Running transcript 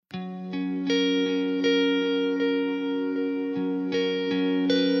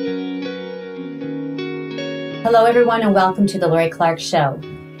Hello, everyone, and welcome to the Lori Clark Show.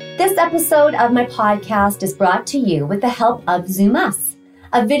 This episode of my podcast is brought to you with the help of Zoom Us,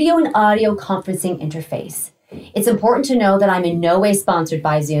 a video and audio conferencing interface. It's important to know that I'm in no way sponsored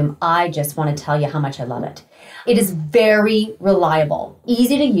by Zoom. I just want to tell you how much I love it. It is very reliable,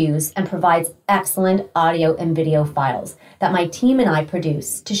 easy to use, and provides excellent audio and video files that my team and I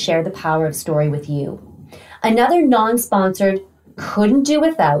produce to share the power of story with you. Another non-sponsored, couldn't do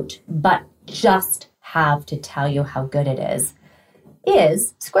without, but just have to tell you how good it is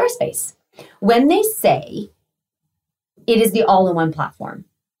Squarespace. When they say it is the all-in-one platform,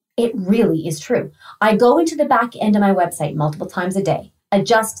 it really is true. I go into the back end of my website multiple times a day,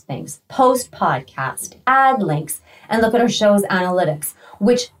 adjust things, post podcast, add links, and look at our show's analytics,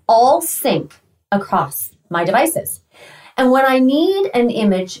 which all sync across my devices. And when I need an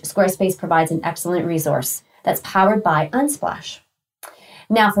image, Squarespace provides an excellent resource that's powered by Unsplash.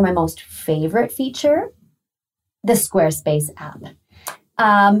 Now, for my most favorite feature, the Squarespace app.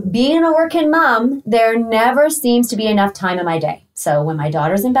 Being a working mom, there never seems to be enough time in my day. So when my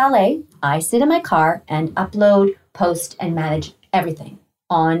daughter's in ballet, I sit in my car and upload, post, and manage everything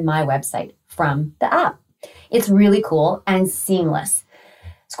on my website from the app. It's really cool and seamless.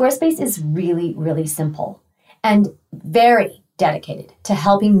 Squarespace is really, really simple and very dedicated to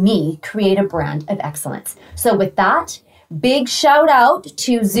helping me create a brand of excellence. So with that, big shout out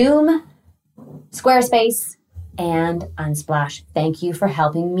to Zoom, Squarespace, and Unsplash. Thank you for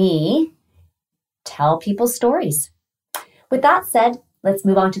helping me tell people's stories. With that said, let's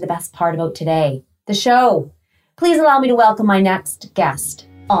move on to the best part about today, the show. Please allow me to welcome my next guest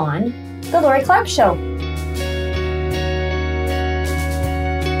on The Lori Clark Show.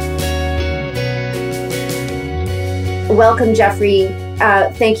 Welcome, Jeffrey.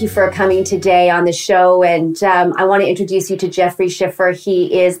 Thank you for coming today on the show. And I want to introduce you to Jeffrey Schiffer.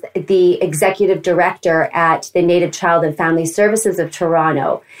 He is the Executive Director at the Native Child and Family Services of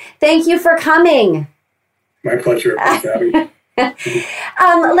Toronto. Thank you for coming. My pleasure. Thanks for having me.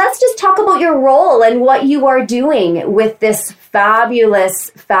 Let's just talk about your role and what you are doing with this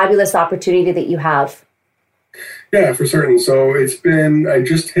fabulous, fabulous opportunity that you have. Yeah, for certain. So I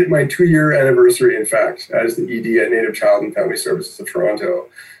just hit my 2-year anniversary, in fact, as the ED at Native Child and Family Services of Toronto.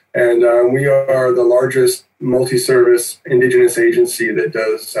 And we are the largest multi-service Indigenous agency that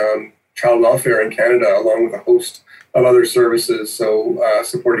does child welfare in Canada, along with a host of other services, so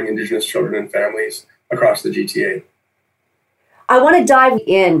supporting Indigenous children and families across the GTA. I want to dive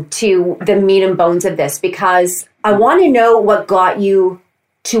into the meat and bones of this because I want to know what got you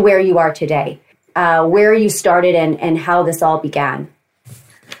to where you are today. Where you started and how this all began.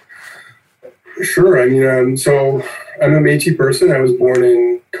 Sure. I mean, so I'm a Métis person. I was born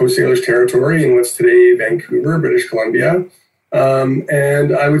in Coast Salish territory in what's today Vancouver, British Columbia.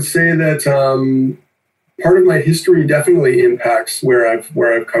 And I would say that part of my history definitely impacts where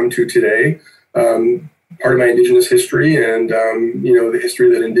I've come to today. Part of my Indigenous history and, the history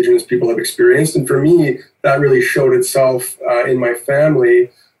that Indigenous people have experienced. And for me, that really showed itself in my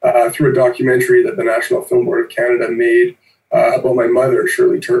family through a documentary that the National Film Board of Canada made about my mother,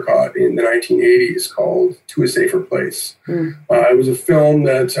 Shirley Turcott, in the 1980s called To a Safer Place. It was a film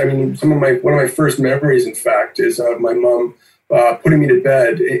that, one of my first memories, in fact, is of my mom putting me to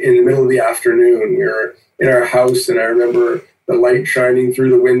bed in the middle of the afternoon. We were in our house, and I remember the light shining through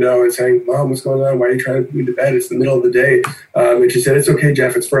the window and saying, "Mom, what's going on? Why are you trying to put me to bed? It's the middle of the day." And she said, "It's okay,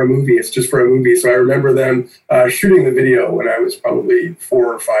 Jeff. It's for a movie. It's just for a movie." So I remember them shooting the video when I was probably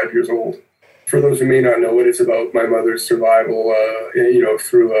 4 or 5 years old. For those who may not know it, it's about my mother's survival,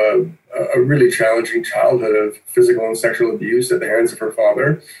 through a really challenging childhood of physical and sexual abuse at the hands of her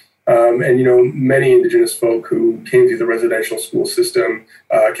father. Many Indigenous folk who came through the residential school system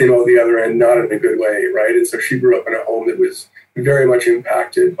came out the other end not in a good way, right? And so she grew up in a home that was very much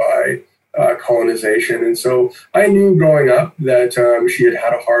impacted by colonization. And so I knew growing up that she had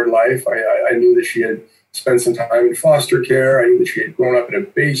had a hard life. I knew that she had spent some time in foster care. I knew that she had grown up in a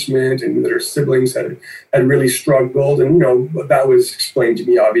basement. I knew that her siblings had really struggled. And, that was explained to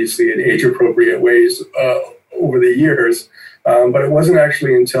me, obviously, in age-appropriate ways over the years. But it wasn't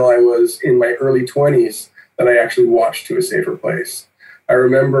actually until I was in my early 20s that I actually watched To a Safer Place. I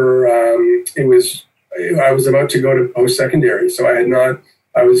remember I was about to go to post-secondary, so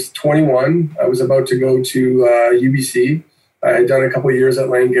I was 21. I was about to go to UBC. I had done a couple of years at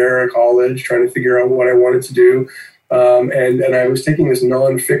Langara College trying to figure out what I wanted to do. And I was taking this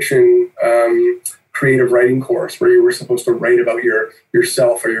nonfiction creative writing course where you were supposed to write about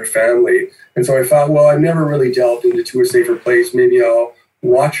yourself or your family. And so I thought, well, I've never really delved into To a Safer Place. Maybe I'll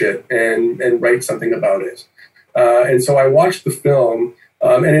watch it and write something about it. And so I watched the film.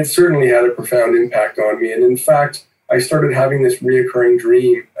 And it certainly had a profound impact on me. And in fact, I started having this reoccurring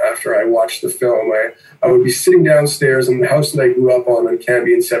dream after I watched the film. I would be sitting downstairs in the house that I grew up on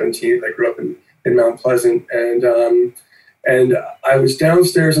Cambie and 17th. I grew up in Mount Pleasant. And I was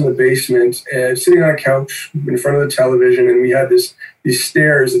downstairs in the basement and sitting on a couch in front of the television, and we had these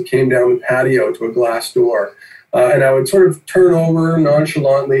stairs that came down the patio to a glass door. And I would sort of turn over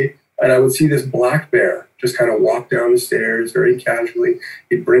nonchalantly, and I would see this black bear just kind of walk down the stairs very casually.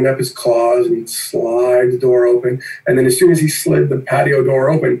 He'd bring up his claws and he'd slide the door open. And then as soon as he slid the patio door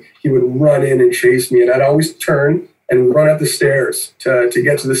open, he would run in and chase me. And I'd always turn and run up the stairs to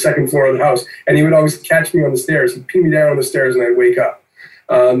get to the second floor of the house. And he would always catch me on the stairs. He'd pin me down on the stairs and I'd wake up.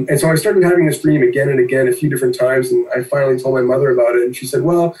 And so I started having this dream again and again a few different times. And I finally told my mother about it. And she said,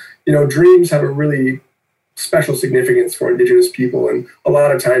 well, dreams have a really special significance for Indigenous people. And a lot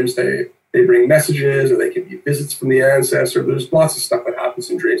of times they bring messages, or they can be visits from the ancestor. There's lots of stuff that happens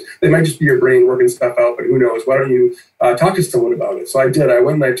in dreams. They might just be your brain working stuff out, but who knows? Why don't you talk to someone about it? So I did. I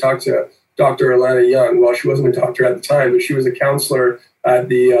went and I talked to Dr. Alana Young. Well, she wasn't a doctor at the time, but she was a counselor at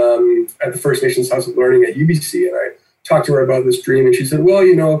the First Nations House of Learning at UBC. And I talked to her about this dream, and she said, well,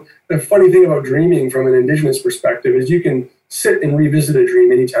 the funny thing about dreaming from an Indigenous perspective is you can sit and revisit a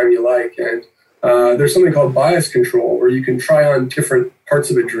dream anytime you like. And there's something called bias control, where you can try on different parts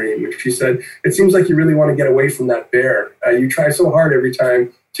of a dream. And she said, it seems like you really want to get away from that bear. You try so hard every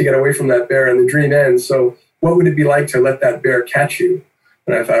time to get away from that bear, and the dream ends. So what would it be like to let that bear catch you?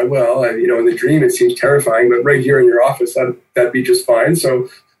 And I thought, well, in the dream, it seems terrifying, but right here in your office, that'd be just fine. So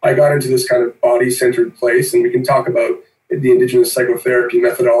I got into this kind of body-centered place, and we can talk about the Indigenous psychotherapy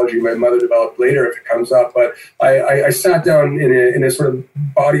methodology my mother developed later if it comes up. But I sat down in a sort of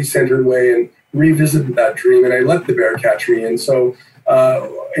body-centered way and revisited that dream, and I let the bear catch me. And so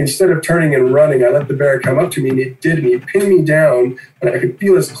instead of turning and running, I let the bear come up to me, and he pinned me down, and I could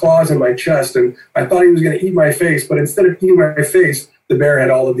feel his claws in my chest, and I thought he was going to eat my face, but instead of eating my face, the bear had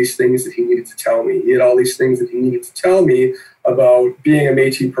all of these things that he needed to tell me. He had all these things that he needed to tell me about being a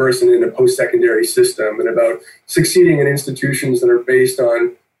Métis person in a post-secondary system, and about succeeding in institutions that are based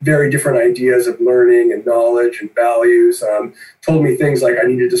on very different ideas of learning and knowledge and values. Told me things like I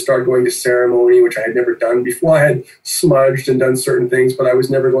needed to start going to ceremony, which I had never done before. I had smudged and done certain things, but I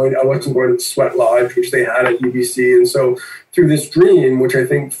wasn't going to the sweat lodge, which they had at UBC. And so through this dream, which I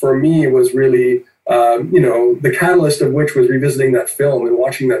think for me was really, the catalyst of which was revisiting that film and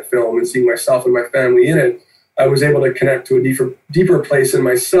watching that film and seeing myself and my family in it, I was able to connect to a deeper place in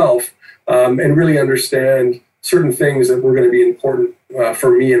myself and really understand certain things that were going to be important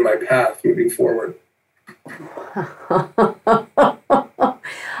for me in my path moving forward.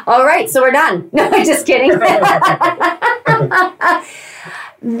 All right, so we're done. No, I'm just kidding.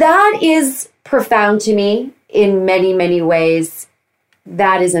 That is profound to me in many, many ways.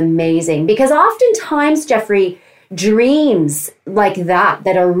 That is amazing, because oftentimes, Jeffrey, dreams like that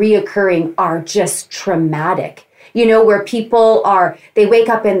are reoccurring are just traumatic. Where people they wake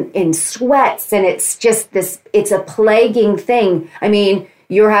up in sweats, and it's just it's a plaguing thing. I mean,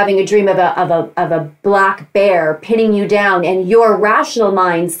 you're having a dream of a black bear pinning you down, and your rational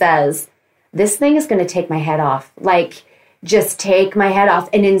mind says, this thing is going to take my head off. Like, just take my head off.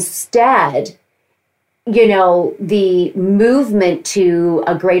 And instead, the movement to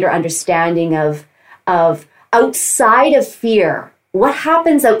a greater understanding of outside of fear. What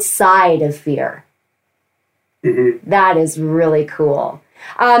happens outside of fear? Mm-hmm. That is really cool.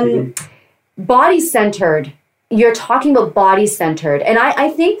 Body-centered. You're talking about body-centered. And I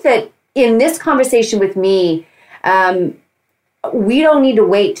think that in this conversation with me, we don't need to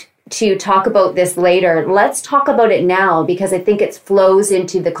wait to talk about this later. Let's talk about it now, because I think it flows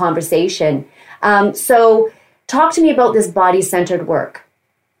into the conversation. So talk to me about this body-centered work.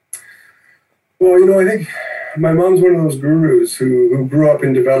 Well, I think my mom's one of those gurus who grew up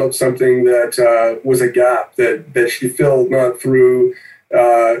and developed something that was a gap that she filled not through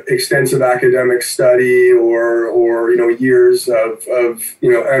extensive academic study or years of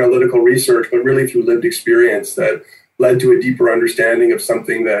analytical research, but really through lived experience that led to a deeper understanding of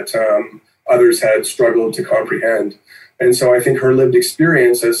something that others had struggled to comprehend. And so I think her lived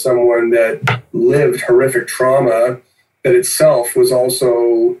experience as someone that lived horrific trauma that itself was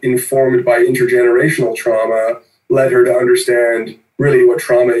also informed by intergenerational trauma led her to understand really what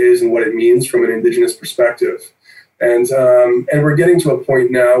trauma is and what it means from an Indigenous perspective. And we're getting to a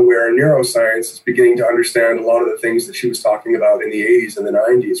point now where neuroscience is beginning to understand a lot of the things that she was talking about in the 80s and the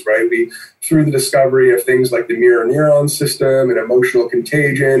 90s, right? Through the discovery of things like the mirror neuron system and emotional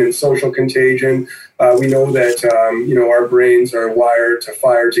contagion and social contagion, We know that, our brains are wired to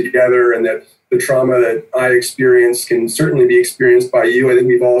fire together, and that the trauma that I experienced can certainly be experienced by you. I think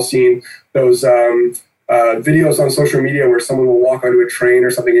we've all seen those videos on social media where someone will walk onto a train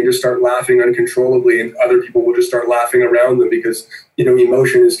or something and just start laughing uncontrollably, and other people will just start laughing around them because,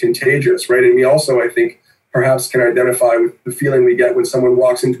 emotion is contagious, right? And we also, I think, perhaps can identify with the feeling we get when someone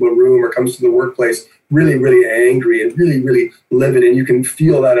walks into a room or comes to the workplace really, really angry and really, really livid, and you can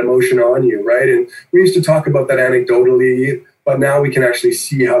feel that emotion on you, right? And we used to talk about that anecdotally, but now we can actually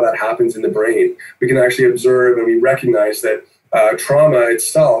see how that happens in the brain. We can actually observe, and we recognize that trauma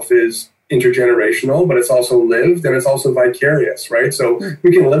itself is intergenerational, but it's also lived and it's also vicarious, right? So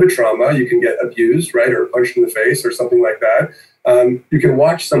we can live a trauma, you can get abused, right, or punched in the face or something like that. You can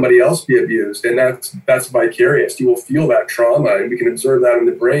watch somebody else be abused, and that's vicarious. You will feel that trauma, and we can observe that in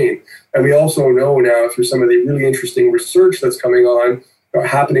the brain. And we also know now through some of the really interesting research that's coming on,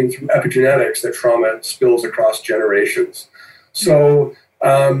 happening through epigenetics, that trauma spills across generations. So,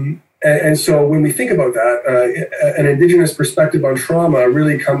 and so when we think about that, an Indigenous perspective on trauma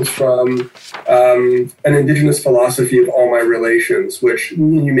really comes from an Indigenous philosophy of all my relations, which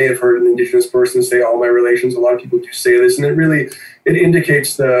you may have heard an Indigenous person say all my relations. A lot of people do say this, and it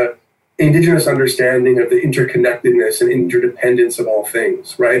indicates the Indigenous understanding of the interconnectedness and interdependence of all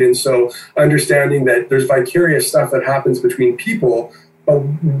things, right? And so understanding that there's vicarious stuff that happens between people, but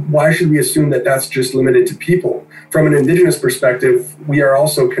why should we assume that that's just limited to people? From an Indigenous perspective, we are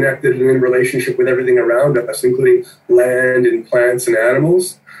also connected and in relationship with everything around us, including land and plants and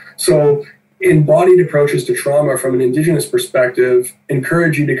animals. So embodied approaches to trauma from an Indigenous perspective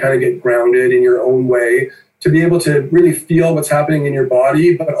encourage you to kind of get grounded in your own way, to be able to really feel what's happening in your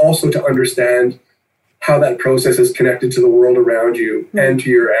body, but also to understand how that process is connected to the world around you and to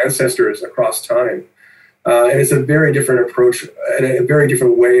your ancestors across time. And it's a very different approach and a very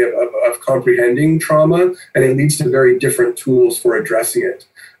different way of comprehending trauma, and it leads to very different tools for addressing it.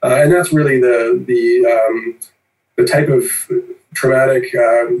 And that's really the type of traumatic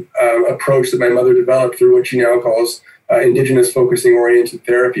approach that my mother developed through what she now calls Indigenous focusing oriented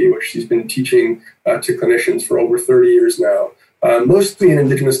therapy, which she's been teaching to clinicians for over 30 years now, mostly in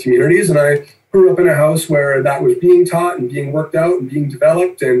Indigenous communities. And I grew up in a house where that was being taught and being worked out and being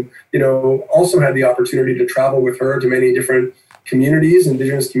developed, and also had the opportunity to travel with her to many different communities,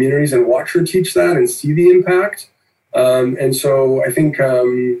 Indigenous communities, and watch her teach that and see the impact. And so I think,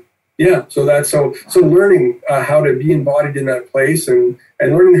 so learning how to be embodied in that place, and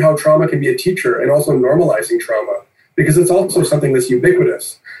learning how trauma can be a teacher, and also normalizing trauma, because it's also something that's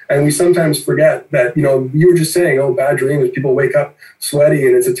ubiquitous. And we sometimes forget that, you were just saying, bad dreams, people wake up sweaty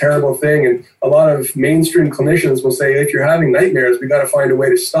and it's a terrible thing. And a lot of mainstream clinicians will say, if you're having nightmares, we got to find a way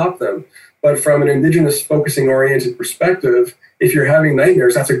to stop them. But from an Indigenous focusing oriented perspective, if you're having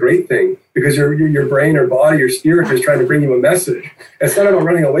nightmares, that's a great thing, because your brain or body, your spirit is trying to bring you a message. It's not about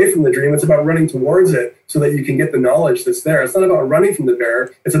running away from the dream. It's about running towards it so that you can get the knowledge that's there. It's not about running from the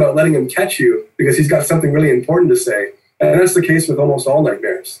bear. It's about letting him catch you because he's got something really important to say. And that's the case with almost all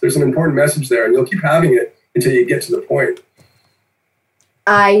nightmares. There's an important message there, and you'll keep having it until you get to the point.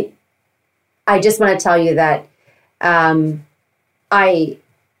 I just want to tell you that I'm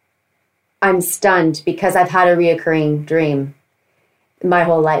stunned because I've had a reoccurring dream my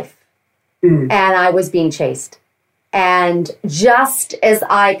whole life. And I was being chased. And just as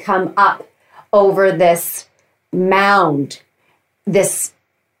I come up over this mound, this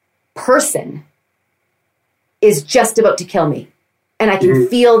person is just about to kill me. And I can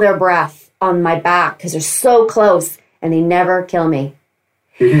feel their breath on my back because they're so close, and they never kill me.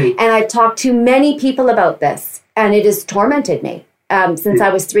 And I've talked to many people about this, and it has tormented me since I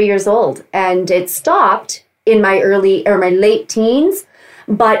was 3 years old. And it stopped in my late teens,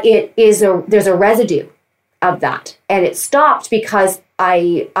 but there's a residue of that. And it stopped because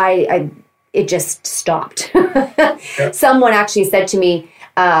it just stopped. Someone actually said to me,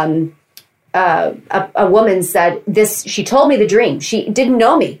 a woman said this, she told me the dream. She didn't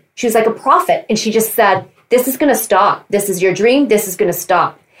know me. She was like a prophet. And she just said, this is going to stop. This is your dream. This is going to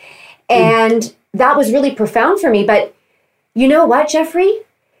stop. And that was really profound for me. But you know what, Jeffrey?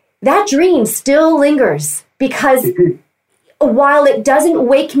 That dream still lingers, because while it doesn't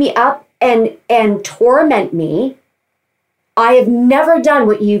wake me up and torment me, I have never done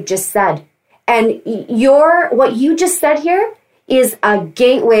what you've just said. And what you just said here is a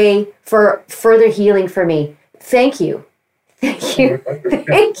gateway for further healing for me. Thank you. Thank you.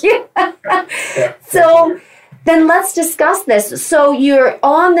 Thank you. So then let's discuss this. So you're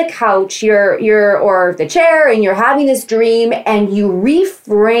on the couch, you're or the chair, and you're having this dream, and you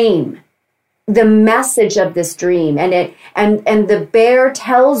reframe the message of this dream, and the bear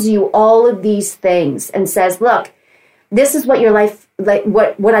tells you all of these things and says, look, this is what your life, like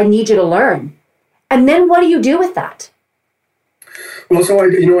what I need you to learn. And then what do you do with that? Well, so I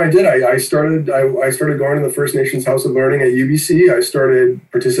did. I started going to the First Nations House of Learning at UBC. I started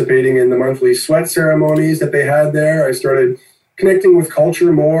participating in the monthly sweat ceremonies that they had there. I started connecting with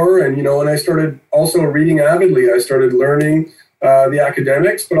culture more, and I started also reading avidly. I started learning the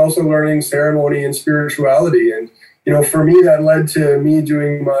academics, but also learning ceremony and spirituality. And for me, that led to me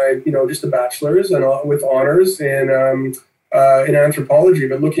doing my just a bachelor's and with honors in anthropology,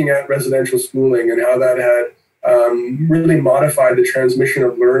 but looking at residential schooling and how that had really modified the transmission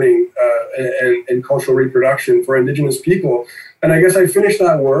of learning and cultural reproduction for Indigenous people. And I guess I finished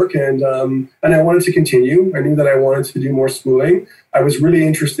that work, and I wanted to continue. I knew that I wanted to do more schooling. I was really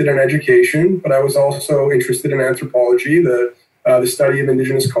interested in education, but I was also interested in anthropology, the study of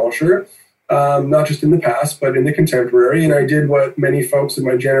Indigenous culture, not just in the past, but in the contemporary. And I did what many folks in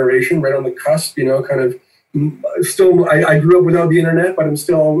my generation, right on the cusp, kind of. Still, I grew up without the internet, but I'm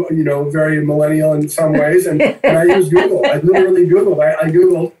still, very millennial in some ways. And I use Google. I literally Googled. I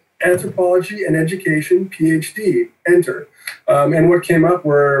Googled anthropology and education, PhD, enter. And what came up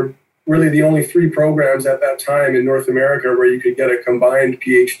were really the only 3 programs at that time in North America where you could get a combined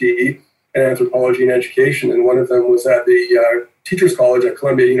PhD in anthropology and education. And one of them was at the Teachers College at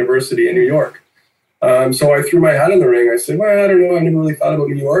Columbia University in New York. So I threw my hat in the ring. I said, well, I don't know. I never really thought about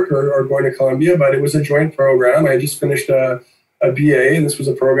New York or going to Columbia, but it was a joint program. I just finished a BA, and this was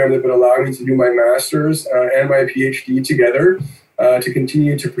a program that would allow me to do my master's and my PhD together to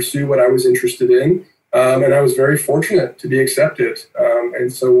continue to pursue what I was interested in. And I was very fortunate to be accepted.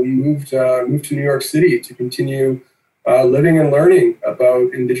 And so moved to New York City to continue living and learning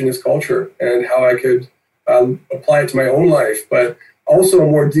about Indigenous culture and how I could apply it to my own life, but also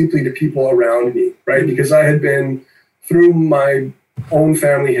more deeply to people around me, right? Because I had been through my own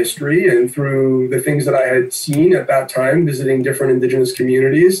family history and through the things that I had seen at that time, visiting different Indigenous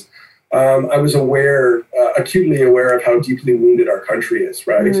communities, I was acutely aware of how deeply wounded our country is,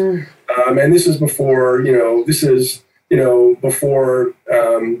 right? And this is before, before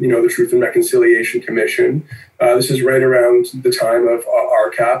the Truth and Reconciliation Commission. This is right around the time of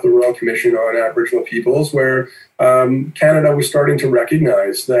RCAP, the Royal Commission on Aboriginal Peoples, where Canada was starting to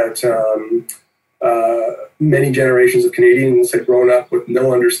recognize that many generations of Canadians had grown up with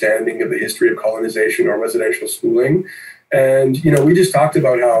no understanding of the history of colonization or residential schooling. And, we just talked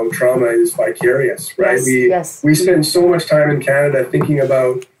about how trauma is vicarious, right? We spend so much time in Canada thinking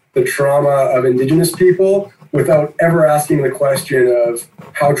about the trauma of Indigenous people without ever asking the question of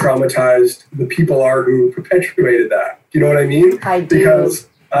how traumatized the people are who perpetuated that. Do you know what I mean? I do. Because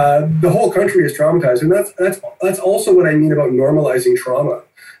the whole country is traumatized. And that's also what I mean about normalizing trauma.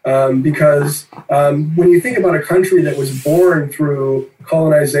 Because when you think about a country that was born through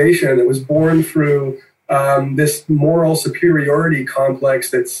colonization, that was born through this moral superiority complex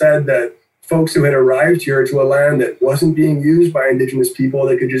that said that folks who had arrived here to a land that wasn't being used by Indigenous people,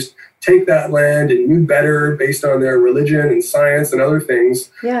 they could just take that land and knew better based on their religion and science and other things,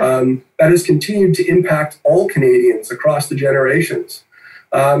 that has continued to impact all Canadians across the generations.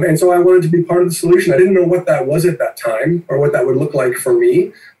 And so I wanted to be part of the solution. I didn't know what that was at that time or what that would look like for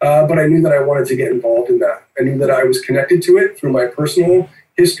me, but I knew that I wanted to get involved in that. I knew that I was connected to it through my personal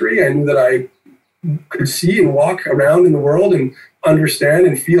history. I knew that I could see and walk around in the world and understand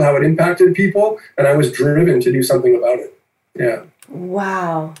and feel how it impacted people, and I was driven to do something about it. Yeah.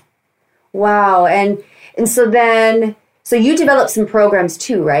 Wow. And so you developed some programs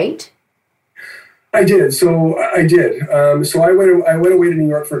too, right? I did. So I went away to New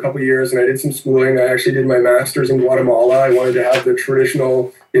York for a couple of years, and I did some schooling. I actually did my master's in Guatemala. I wanted to have the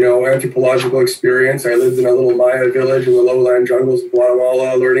traditional, anthropological experience. I lived in a little Maya village in the lowland jungles of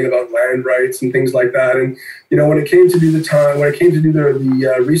Guatemala, learning about land rights and things like that. And when it came to do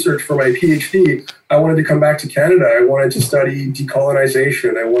the research for my PhD, I wanted to come back to Canada. I wanted to study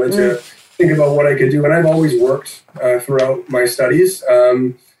decolonization. I wanted to think about what I could do, and I've always worked throughout my studies.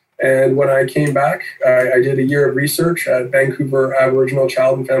 And when I came back, I did a year of research at Vancouver Aboriginal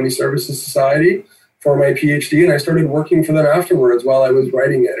Child and Family Services Society for my PhD, and I started working for them afterwards while I was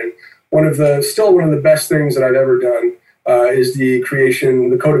writing it. And one of the best things that I've ever done is the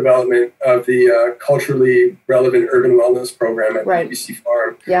co-development of the culturally relevant urban wellness program at UBC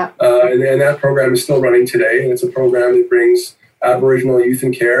Farm. Yeah. And that program is still running today, and it's a program that brings Aboriginal youth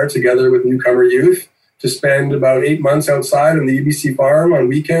in care together with newcomer youth to spend about 8 months outside on the UBC farm on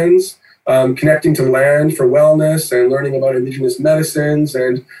weekends, connecting to land for wellness and learning about Indigenous medicines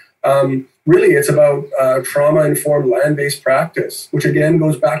and Really, it's about trauma-informed land-based practice, which again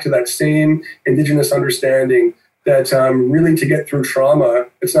goes back to that same Indigenous understanding that really to get through trauma,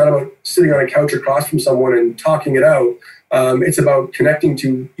 it's not about sitting on a couch across from someone and talking it out. It's about connecting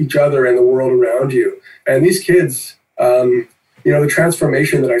to each other and the world around you. And these kids, the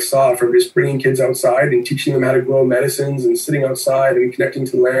transformation that I saw from just bringing kids outside and teaching them how to grow medicines and sitting outside and connecting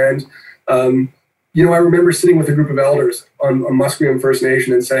to land. I remember sitting with a group of elders on Musqueam First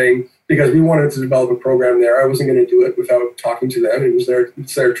Nation and saying, because we wanted to develop a program there, I wasn't going to do it without talking to them.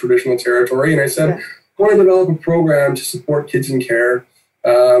 It's their traditional territory. And I said, I want to develop a program to support kids in care.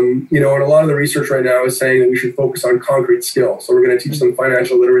 And a lot of the research right now is saying that we should focus on concrete skills. So we're going to teach them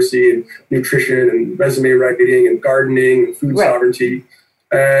financial literacy and nutrition and resume writing and gardening and food sovereignty.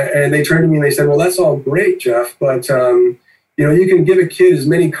 And they turned to me and they said, well, that's all great, Jeff, but you can give a kid as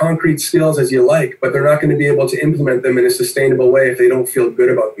many concrete skills as you like, but they're not going to be able to implement them in a sustainable way if they don't feel good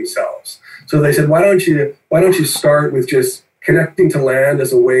about themselves. So they said, why don't you start with just connecting to land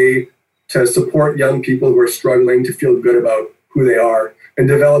as a way to support young people who are struggling to feel good about who they are and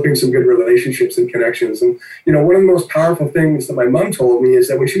developing some good relationships and connections. And, one of the most powerful things that my mom told me is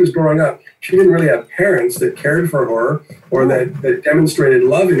that when she was growing up, she didn't really have parents that cared for her or that demonstrated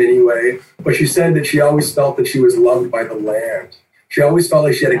love in any way. But she said that she always felt that she was loved by the land. She always felt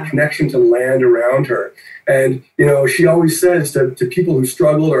like she had a connection to land around her. And, she always says to people who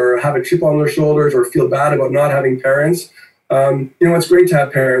struggle or have a chip on their shoulders or feel bad about not having parents, it's great to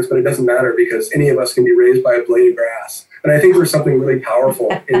have parents, but it doesn't matter because any of us can be raised by a blade of grass. And I think there's something really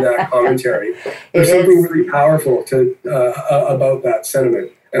powerful in that commentary. There's something really powerful about that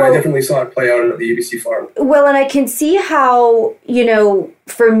sentiment. And I definitely saw it play out at the UBC farm. Well, and I can see how,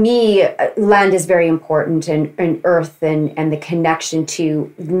 for me, land is very important and earth and the connection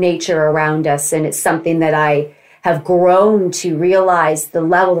to nature around us. And it's something that I have grown to realize the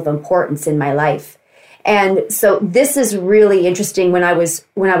level of importance in my life. And so this is really interesting. When I was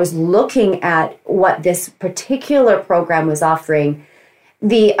looking at what this particular program was offering,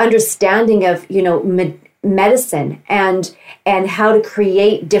 the understanding of medicine and how to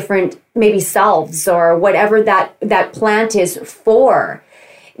create different maybe salves or whatever that plant is for,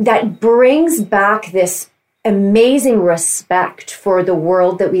 that brings back this amazing respect for the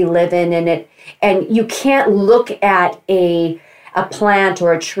world that we live in, and you can't look at a plant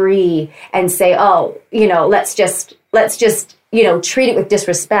or a tree and say, let's just treat it with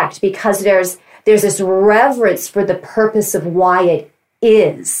disrespect, because there's this reverence for the purpose of why it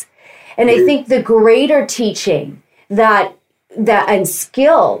is. And I think the greater teaching that and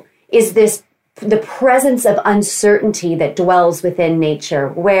skill is the presence of uncertainty that dwells within nature,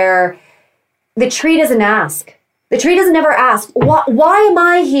 where the tree doesn't ask. The tree doesn't ever ask, why am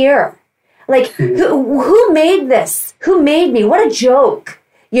I here? Like, who made this? Who made me? What a joke.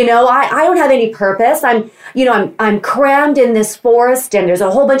 I don't have any purpose. I'm crammed in this forest, and there's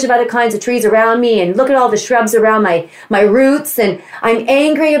a whole bunch of other kinds of trees around me, and look at all the shrubs around my roots, and I'm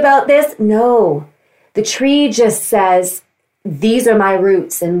angry about this. No, the tree just says, these are my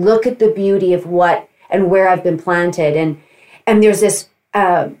roots, and look at the beauty of what and where I've been planted. And there's this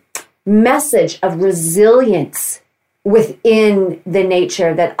message of resilience within the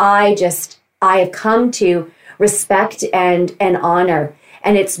nature that I have come to respect and honor.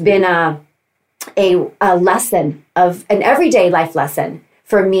 And it's been a lesson, of an everyday life lesson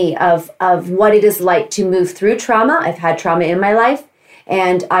for me of what it is like to move through trauma. I've had trauma in my life,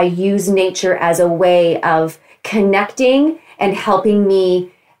 and I use nature as a way of connecting and helping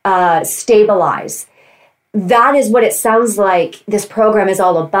me stabilize. That is what it sounds like this program is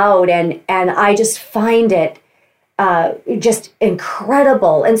all about, and I just find it just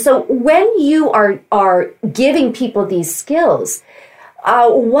incredible. And so when you are giving people these skills,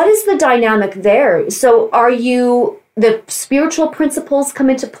 what is the dynamic there? So are the spiritual principles come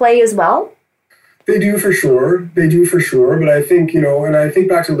into play as well? They do for sure. But I think, and I think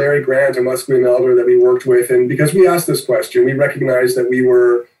back to Larry Grant, a Musqueam elder that we worked with. And because we asked this question, we recognized that we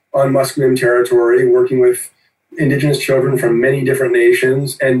were on Musqueam territory working with Indigenous children from many different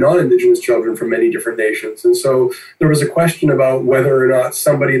nations and non-Indigenous children from many different nations. And so there was a question about whether or not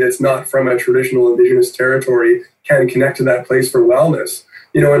somebody that's not from a traditional Indigenous territory can connect to that place for wellness.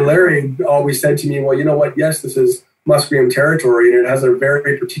 And Larry always said to me, well, you know what? Yes, this is Musqueam territory, and it has a very,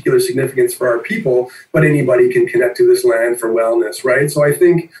 very particular significance for our people, but anybody can connect to this land for wellness, right? So I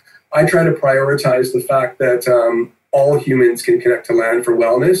think I try to prioritize the fact that all humans can connect to land for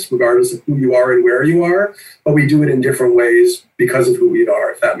wellness, regardless of who you are and where you are, but we do it in different ways because of who we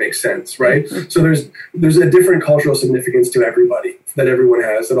are, if that makes sense, right? So there's a different cultural significance to everybody that everyone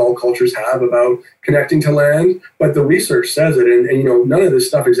has, that all cultures have about connecting to land, but the research says it, and none of this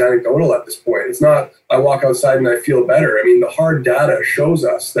stuff is anecdotal at this point. It's not, I walk outside and I feel better. I mean, the hard data shows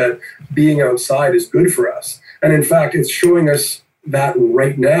us that being outside is good for us. And in fact, it's showing us that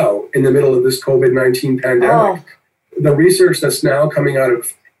right now in the middle of this COVID-19 pandemic. The research that's now coming out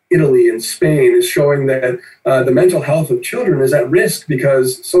of Italy and Spain is showing that the mental health of children is at risk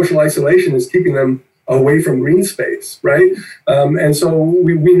because social isolation is keeping them away from green space, right? And so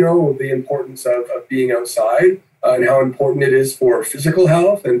we know the importance of being outside and how important it is for physical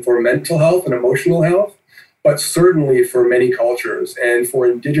health and for mental health and emotional health. But certainly for many cultures and for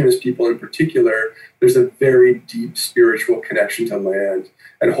Indigenous people in particular, there's a very deep spiritual connection to land.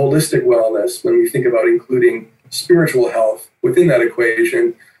 And holistic wellness, when we think about including spiritual health within that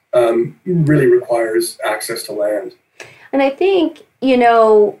equation, really requires access to land. And I think,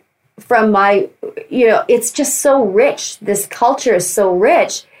 from my, it's just so rich. This culture is so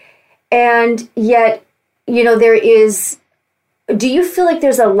rich. And yet, there is, do you feel like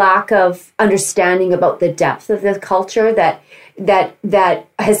there's a lack of understanding about the depth of the culture that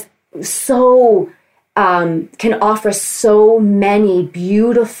has so, can offer so many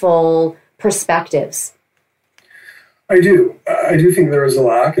beautiful perspectives? I do think there is a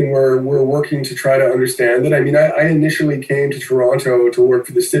lack, and we're working to try to understand it. I mean, I initially came to Toronto to work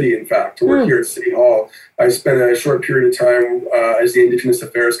for the city, in fact, to work here at City Hall. I spent a short period of time as the Indigenous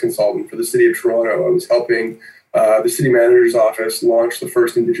Affairs consultant for the city of Toronto. I was helping the city manager's office launched the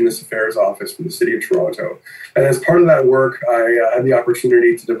first Indigenous Affairs office for the city of Toronto. And as part of that work, I had the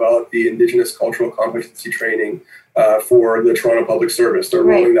opportunity to develop the Indigenous cultural competency training for the Toronto Public Service. They're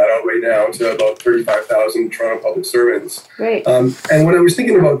rolling that out right now to about 35,000 Toronto public servants. Right. And when I was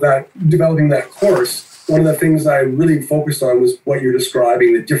thinking about that, developing that course, one of the things I really focused on was what you're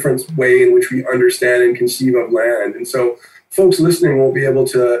describing, the different way in which we understand and conceive of land. And so folks listening won't be able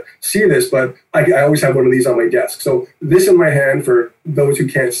to see this, but I always have one of these on my desk. So this in my hand, for those who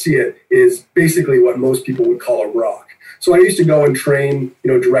can't see it, is basically what most people would call a rock. So I used to go and train,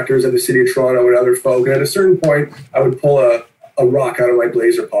 directors at the city of Toronto and other folk. And at a certain point, I would pull a rock out of my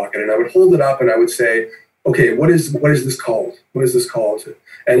blazer pocket and I would hold it up and I would say, okay, what is this called? What is this called?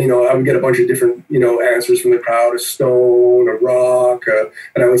 And, I would get a bunch of different, answers from the crowd, a stone, a rock.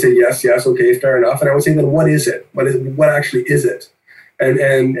 And I would say, yes, okay, fair enough. And I would say, then what is it? What actually is it?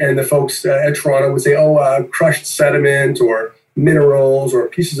 And the folks at Toronto would say, crushed sediment or minerals or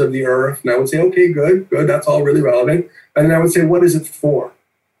pieces of the earth. And I would say, okay, good. That's all really relevant. And then I would say, what is it for?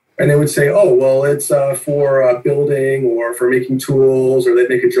 And they would say, it's for building or for making tools, or they'd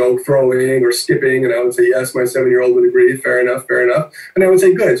make a joke, throwing or skipping. And I would say, yes, my 7-year-old would agree. Fair enough. And I would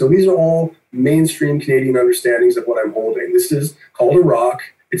say, good. So these are all mainstream Canadian understandings of what I'm holding. This is called a rock.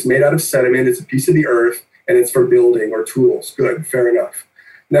 It's made out of sediment. It's a piece of the earth, and it's for building or tools. Good. Fair enough.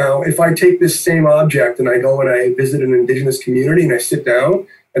 Now, if I take this same object and I go and I visit an Indigenous community and I sit down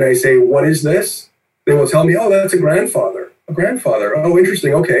and I say, what is this? They will tell me, that's a grandfather. A grandfather. Oh,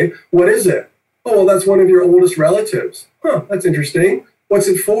 interesting. Okay. What is it? Oh, well, that's one of your oldest relatives. Huh, that's interesting. What's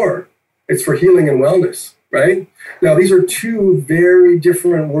it for? It's for healing and wellness, right? Now, these are two very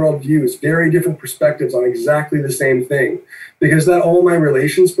different worldviews, very different perspectives on exactly the same thing. Because that all my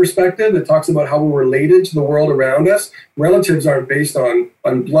relations perspective that talks about how we're related to the world around us, relatives aren't based on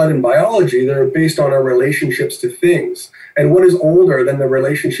blood and biology. They're based on our relationships to things. And what is older than the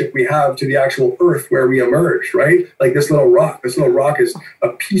relationship we have to the actual earth where we emerged, right? Like this little rock. This little rock is a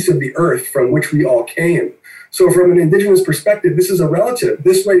piece of the earth from which we all came. So from an Indigenous perspective, this is a relative.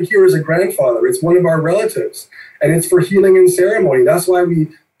 This right here is a grandfather. It's one of our relatives. And it's for healing and ceremony. That's why we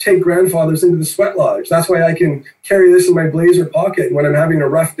take grandfathers into the sweat lodge. That's why I can carry this in my blazer pocket when I'm having a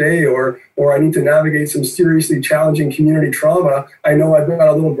rough day or I need to navigate some seriously challenging community trauma. I know I've got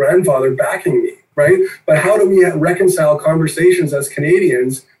a little grandfather backing me, right? But how do we reconcile conversations as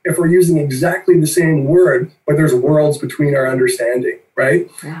Canadians if we're using exactly the same word, but there's worlds between our understanding, right?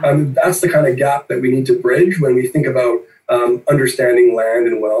 Yeah. That's the kind of gap that we need to bridge when we think about understanding land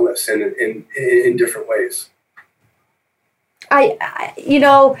and wellness in different ways. And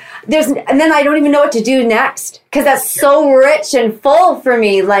then I don't even know what to do next because that's so rich and full for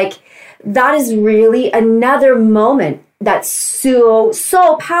me. Like that is really another moment that's so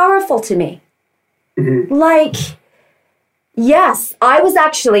powerful to me. Mm-hmm. Like, yes, I was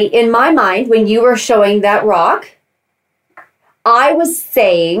actually in my mind when you were showing that rock, I was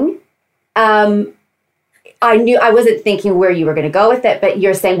saying, I knew I wasn't thinking where you were going to go with it, but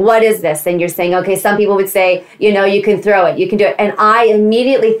you're saying, what is this? And you're saying, okay, some people would say, you can throw it, you can do it. And I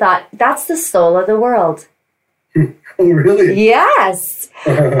immediately thought, that's the soul of the world. Oh, really? Yes.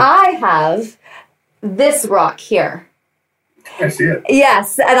 I have this rock here. I see it.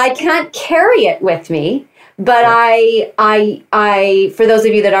 Yes, and I can't carry it with me, but I for those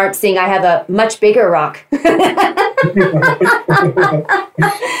of you that aren't seeing, I have a much bigger rock.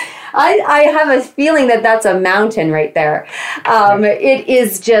 I have a feeling that that's a mountain right there. It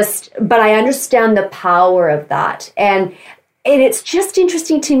is just, but I understand the power of that. And it's just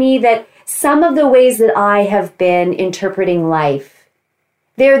interesting to me that some of the ways that I have been interpreting life,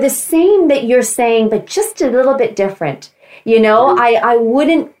 they're the same that you're saying, but just a little bit different. I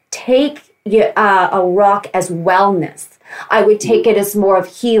wouldn't take a rock as wellness. I would take it as more of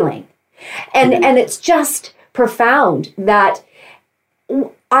healing. And it's just profound that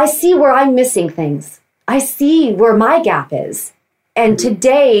I see where I'm missing things. I see where my gap is. And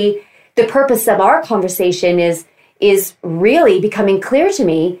today, the purpose of our conversation is really becoming clear to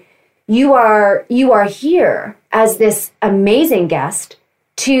me. You are here as this amazing guest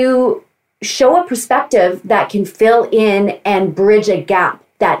to show a perspective that can fill in and bridge a gap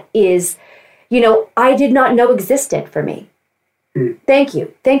that is, I did not know existed for me. Thank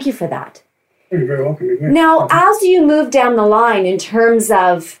you. Thank you for that. You're very welcome. Now, as you move down the line in terms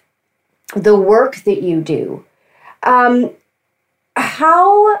of the work that you do, how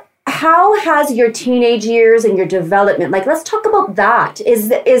has your teenage years and your development, let's talk about that.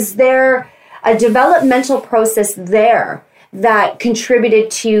 Is there a developmental process there that contributed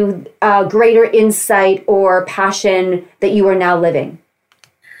to greater insight or passion that you are now living?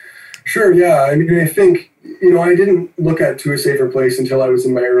 Sure, yeah. I mean, I think, I didn't look at To a Safer Place until I was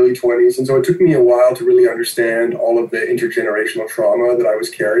in my early 20s. And so it took me a while to really understand all of the intergenerational trauma that I was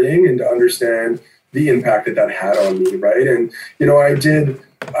carrying and to understand the impact that had on me, right? And,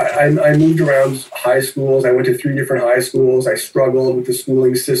 I moved around high schools. I went to 3 different high schools. I struggled with the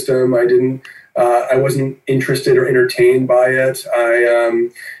schooling system. I wasn't interested or entertained by it. I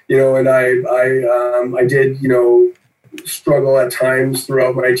did, struggle at times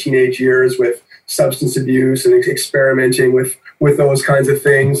throughout my teenage years with substance abuse and experimenting with those kinds of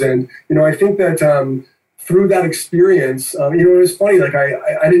things. And, I think that through that experience, it was funny,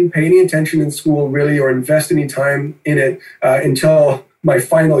 I didn't pay any attention in school really or invest any time in it until my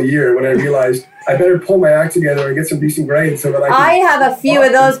final year when I realized I better pull my act together and get some decent grades so that I have a few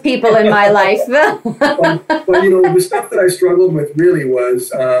of those people in my life. but the stuff that I struggled with really was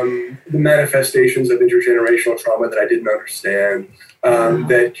the manifestations of intergenerational trauma that I didn't understand,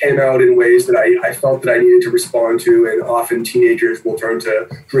 that came out in ways that I felt that I needed to respond to. And often teenagers will turn to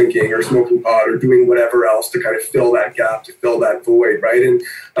drinking or smoking pot or doing whatever else to kind of fill that gap, to fill that void, right?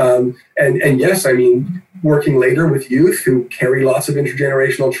 And yes, I mean, working later with youth who carry lots of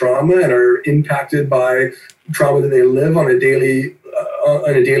intergenerational trauma and are impacted by trauma that they live on a daily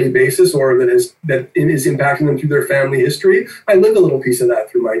basis, or that is impacting them through their family history. I lived a little piece of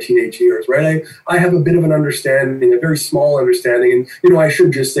that through my teenage years, right? I have a bit of an understanding, a very small understanding. And, I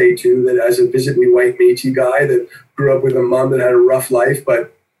should just say, too, that as a visibly white Métis guy that grew up with a mom that had a rough life,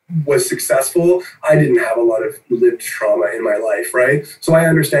 but was successful, I didn't have a lot of lived trauma in my life, right? So I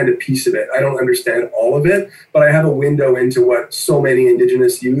understand a piece of it. I don't understand all of it, but I have a window into what so many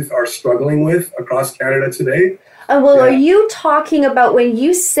Indigenous youth are struggling with across Canada today. Are you talking about, when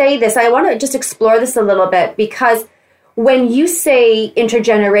you say this, I want to just explore this a little bit, because when you say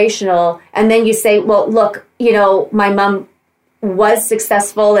intergenerational and then you say, well, look, my mom was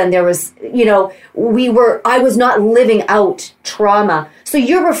successful and there was, I was not living out trauma. So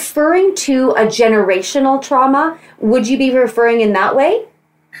you're referring to a generational trauma. Would you be referring in that way?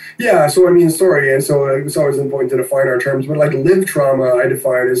 Yeah. So, and so it's always important to define our terms, but lived trauma, I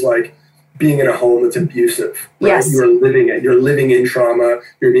define as being in a home that's abusive, right? Yes. You're living it. You're living in trauma.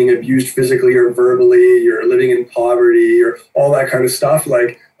 You're being abused physically or verbally. You're living in poverty or all that kind of stuff.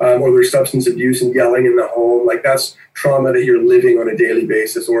 Or there's substance abuse and yelling in the home. That's trauma that you're living on a daily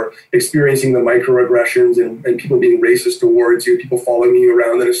basis, or experiencing the microaggressions and people being racist towards you, people following you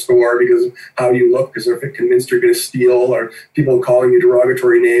around in a store because of how you look, because they're convinced you're going to steal, or people calling you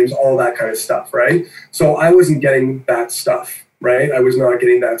derogatory names, all that kind of stuff, right? So I wasn't getting that stuff. Right, I was not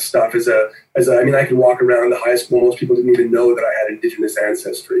getting that stuff I could walk around the high school. Most people didn't even know that I had Indigenous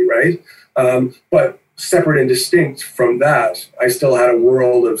ancestry, right? But separate and distinct from that, I still had a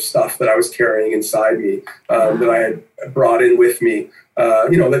world of stuff that I was carrying inside me, that I had brought in with me.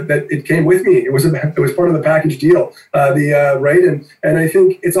 That it came with me. It was part of the package deal. Right, and I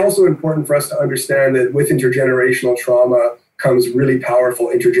think it's also important for us to understand that with intergenerational trauma comes really powerful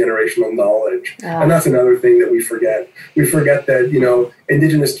intergenerational knowledge. And that's another thing that we forget. We forget that,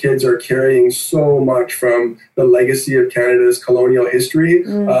 Indigenous kids are carrying so much from the legacy of Canada's colonial history,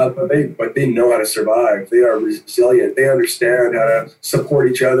 but they know how to survive. They are resilient. They understand how to support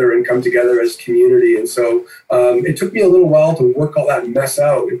each other and come together as a community. And so it took me a little while to work all that mess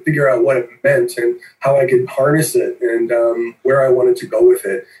out and figure out what it meant and how I could harness it and where I wanted to go with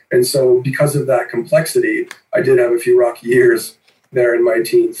it. And so because of that complexity, I did have a few rocky years there in my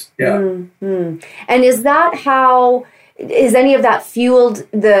teens. Yeah. Mm-hmm. And is any of that fueled,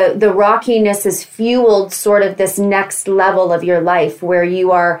 the rockiness has fueled sort of this next level of your life where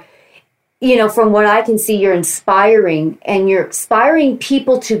you are, from what I can see, you're inspiring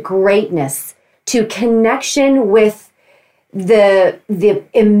people to greatness, to connection with the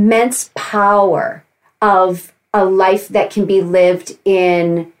immense power of a life that can be lived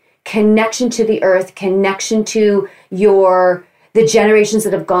in connection to the earth, connection to the generations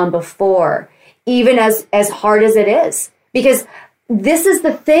that have gone before, even as hard as it is. Because this is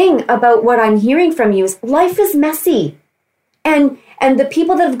the thing about what I'm hearing from you is life is messy. And the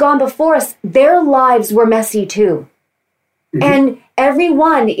people that have gone before us, their lives were messy too. Mm-hmm. And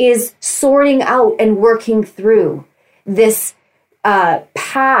everyone is sorting out and working through this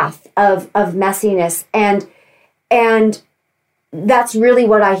path of messiness. And that's really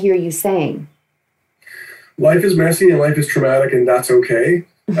what I hear you saying. Life is messy and life is traumatic, and that's okay,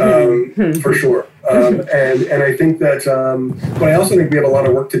 for sure. And I think that, but I also think we have a lot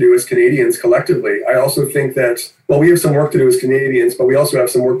of work to do as Canadians collectively. I also think that, we have some work to do as Canadians, but we also have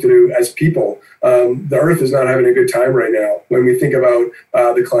some work to do as people. The earth is not having a good time right now when we think about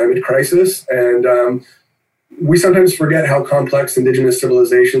the climate crisis. And we sometimes forget how complex Indigenous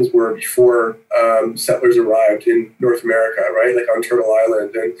civilizations were before settlers arrived in North America, right? Like on Turtle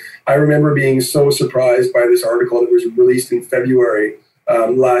Island. And I remember being so surprised by this article that was released in February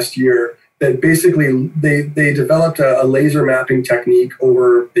last year that basically they developed a laser mapping technique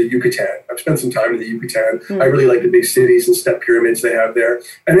over the Yucatan. I've spent some time in the Yucatan. I really like the big cities and step pyramids they have there.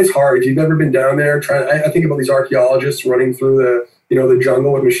 And it's hard. If you've never been down there, I think about these archaeologists running through the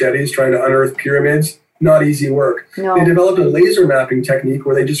jungle with machetes trying to unearth pyramids. Not easy work. No. They developed a laser mapping technique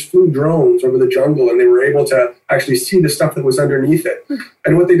where they just flew drones over the jungle and they were able to actually see the stuff that was underneath it.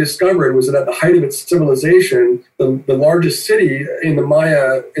 And what they discovered was that at the height of its civilization, the largest city in the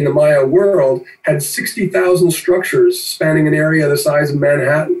Maya world had 60,000 structures spanning an area the size of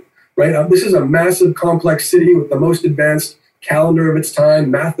Manhattan. Right? This is a massive, complex city with the most advanced calendar of its time,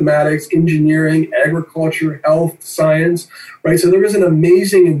 mathematics, engineering, agriculture, health, science. Right? So there was an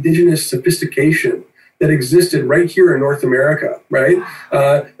amazing Indigenous sophistication that existed right here in North America, right?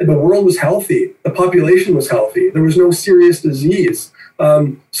 And the world was healthy. The population was healthy. There was no serious disease.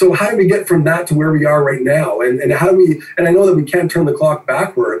 So how do we get from that to where we are right now? And how do we, and I know that we can't turn the clock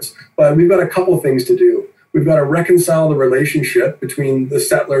backwards, but we've got a couple of things to do. We've got to reconcile the relationship between the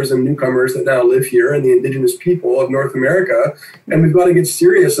settlers and newcomers that now live here and the Indigenous people of North America. And we've got to get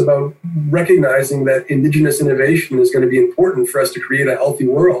serious about recognizing that Indigenous innovation is going to be important for us to create a healthy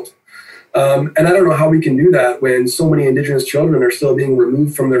world. And I don't know how we can do that when so many Indigenous children are still being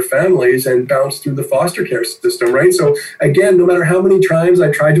removed from their families and bounced through the foster care system, right? So again, no matter how many times I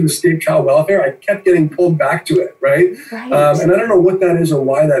tried to escape child welfare, I kept getting pulled back to it, right? And I don't know what that is or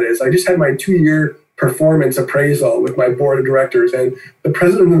why that is. I just had my 2-year performance appraisal with my board of directors, and the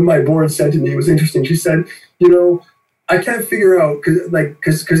president of my board said to me, it was interesting, she said, I can't figure out,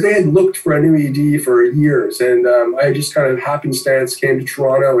 because they had looked for a new ED for years, and I just kind of happenstance came to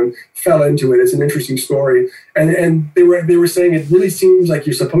Toronto and fell into it. It's an interesting story, and they were saying it really seems like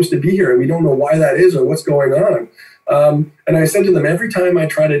you're supposed to be here, and we don't know why that is or what's going on. And I said to them, every time I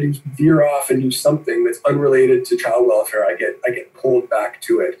try to veer off and do something that's unrelated to child welfare, I get pulled back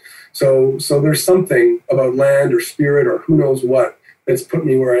to it. So there's something about land or spirit or who knows what that's put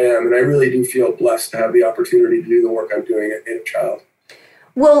me where I am. And I really do feel blessed to have the opportunity to do the work I'm doing at Native Child.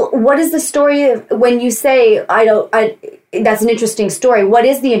 Well, what is the story of when you say, that's an interesting story. What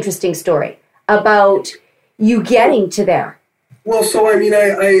is the interesting story about you getting to there? Well, so I mean,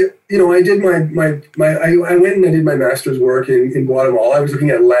 I did I went and I did my master's work in Guatemala. I was looking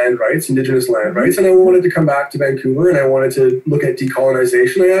at land rights, Indigenous land rights, and I wanted to come back to Vancouver and I wanted to look at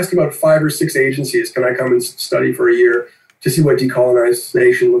decolonization. I asked about 5 or 6 agencies, can I come and study for a year to see what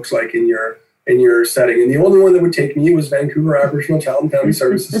decolonization looks like in your setting? And the only one that would take me was Vancouver Aboriginal Child and Family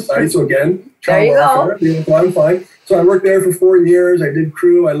Services Society. So again, child welfare. Well, I'm fine. So I worked there for 4 years. I did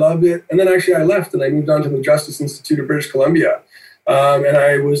crew. I loved it. And then actually I left and I moved on to the Justice Institute of British Columbia. And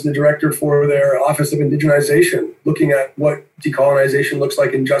I was the director for their Office of Indigenization, looking at what decolonization looks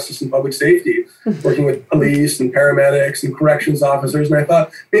like in justice and public safety, working with police and paramedics and corrections officers. And I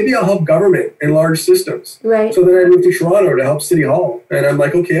thought, maybe I'll help government in large systems. Right. So then I moved to Toronto to help City Hall. And I'm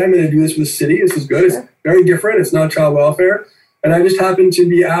like, okay, I'm going to do this with the city. This is good. Sure. It's very different. It's not child welfare. And I just happened to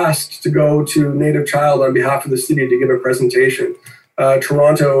be asked to go to Native Child on behalf of the city to give a presentation.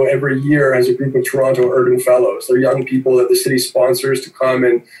 Toronto every year has a group of Toronto Urban Fellows. They're young people that the city sponsors to come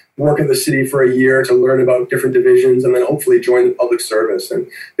and work at the city for a year to learn about different divisions and then hopefully join the public service. And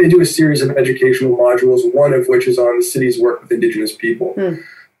they do a series of educational modules, one of which is on the city's work with Indigenous people.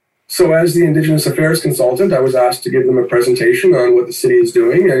 So as the Indigenous Affairs consultant, I was asked to give them a presentation on what the city is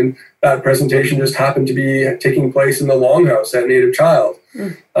doing. And that presentation just happened to be taking place in the Longhouse at Native Child.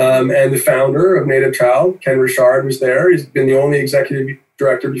 And the founder of Native Child, Ken Richard, was there. He's been the only executive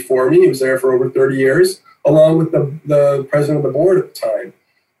director before me. He was there for over 30 years, along with the president of the board at the time.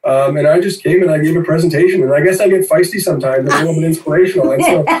 And I just came and I gave a presentation. And I guess I get feisty sometimes, a little bit inspirational. And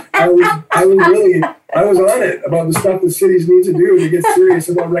so I was on it about the stuff that cities need to do to get serious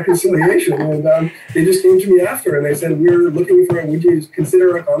about reconciliation. And they just came to me after and they said, would you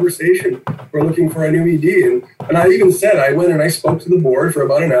consider a conversation? We're looking for a new ED. And I even said, I went and I spoke to the board for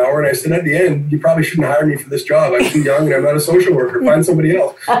about an hour and I said, at the end, you probably shouldn't hire me for this job. I'm too young and I'm not a social worker. Find somebody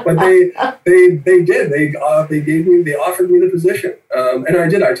else. But they did. They offered me the position. And I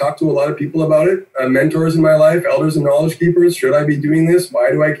did. I talked to a lot of people about it, mentors in my life, elders and knowledge keepers. Should I be doing this?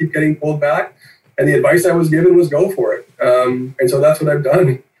 Why do I keep getting pulled back? And the advice I was given was go for it. And so that's what I've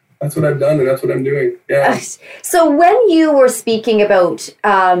done. That's what I've done, and that's what I'm doing. Yeah. So when you were speaking about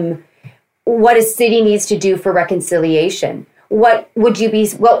what a city needs to do for reconciliation, what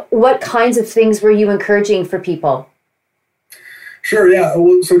kinds of things were you encouraging for people? Sure, yeah.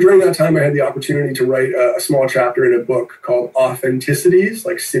 Well, so during that time, I had the opportunity to write a small chapter in a book called Authenticities,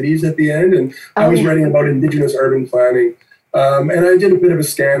 like cities at the end. And I was writing about Indigenous urban planning. And I did a bit of a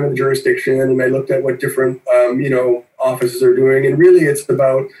scan of the jurisdiction, and I looked at what different, offices are doing. And really, it's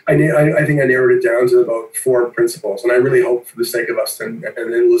about, I think I narrowed it down to about 4 principles. And I really hope for the sake of us and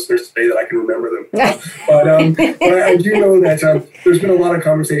the listeners today that I can remember them. But I do know that there's been a lot of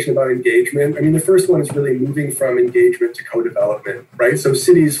conversation about engagement. I mean, the first one is really moving from engagement to co-development, right? So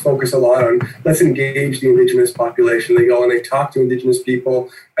cities focus a lot on, let's engage the Indigenous population. They go and they talk to Indigenous people,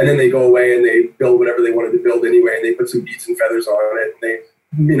 and then they go away and they build whatever they wanted to build anyway, and they put some beads and feathers on it, and they,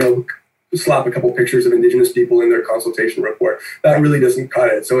 slap a couple pictures of Indigenous people in their consultation report. That really doesn't cut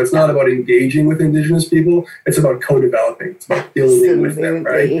it. So it's not about engaging with Indigenous people, it's about co-developing. It's about building with them,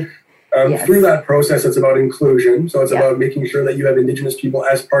 right? Through that process, it's about inclusion. So it's about making sure that you have Indigenous people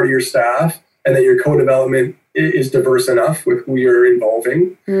as part of your staff and that your co-development is diverse enough with who you're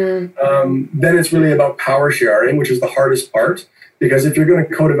involving. Then it's really about power sharing, which is the hardest part. Because if you're going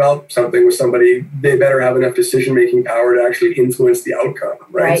to co-develop something with somebody, they better have enough decision-making power to actually influence the outcome,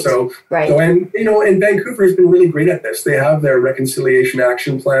 right? So and Vancouver has been really great at this. They have their reconciliation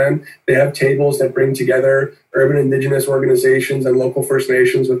action plan. They have tables that bring together urban Indigenous organizations and local First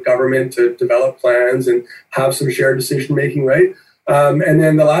Nations with government to develop plans and have some shared decision-making, right? And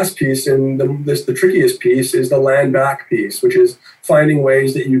then the last piece, and the trickiest piece, is the land back piece, which is finding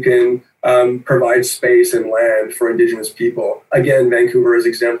ways that you can provide space and land for Indigenous people. Again, Vancouver is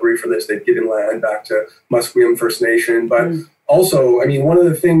exemplary for this. They've given land back to Musqueam First Nation. But also, I mean, one of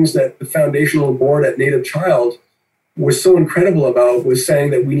the things that the foundational board at Native Child was so incredible about was saying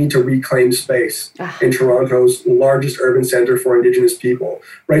that we need to reclaim space in Toronto's largest urban center for Indigenous people,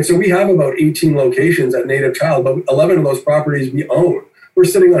 right? So we have about 18 locations at Native Child, but 11 of those properties we own. We're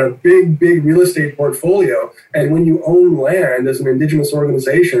sitting on a big real estate portfolio. And when you own land as an Indigenous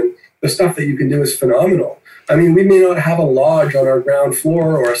organization, the stuff that you can do is phenomenal. I mean, we may not have a lodge on our ground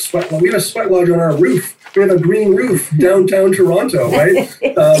floor or a sweat lodge. We have a sweat lodge on our roof. We have a green roof downtown Toronto, right?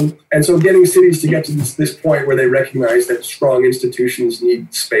 And so getting cities to get to this point where they recognize that strong institutions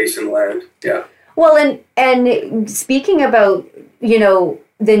need space and land. Yeah. Well, and speaking about, the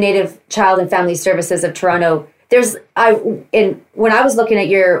Native Child and Family Services of Toronto, when I was looking at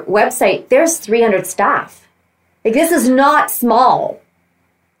your website, there's 300 staff. Like, this is not small.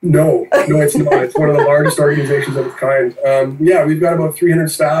 No, it's not. It's one of the largest organizations of its kind. We've got about 300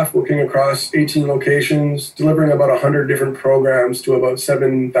 staff working across 18 locations, delivering about 100 different programs to about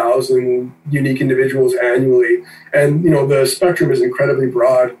 7,000 unique individuals annually. And, the spectrum is incredibly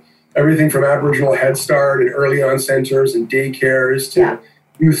broad. Everything from Aboriginal Head Start and early on centers and daycares to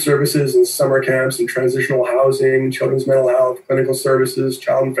youth services and summer camps and transitional housing, children's mental health, clinical services,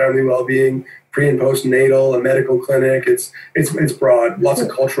 child and family well-being, pre and postnatal, a medical clinic. It's broad, lots of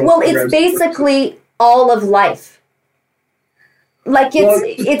cultural programs. It's basically all of life. Like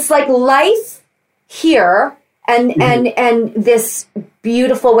it's like life here and this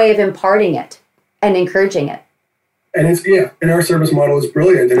beautiful way of imparting it and encouraging it. And and our service model is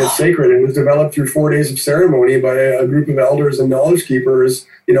brilliant and it's sacred. It was developed through 4 days of ceremony by a group of elders and knowledge keepers,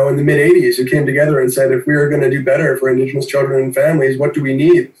 in the mid-'80s, who came together and said, if we are going to do better for Indigenous children and families, what do we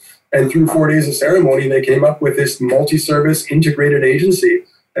need? And through 4 days of ceremony, they came up with this multi-service integrated agency.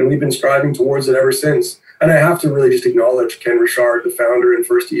 And we've been striving towards it ever since. And I have to really just acknowledge Ken Richard, the founder and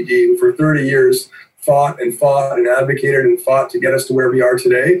first ED, who for 30 years fought and advocated and fought to get us to where we are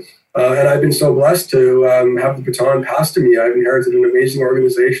today. And I've been so blessed to have the baton passed to me. I've inherited an amazing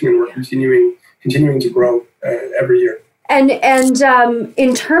organization, and we're continuing to grow every year. And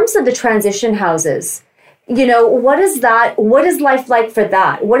in terms of the transition houses, what is life like for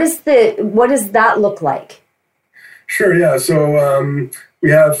that? What does that look like? Sure, yeah. So we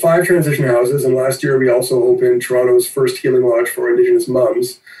have 5 transition houses, and last year we also opened Toronto's first healing lodge for Indigenous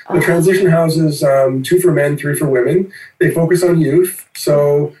moms. The transition houses, 2 for men, 3 for women. They focus on youth.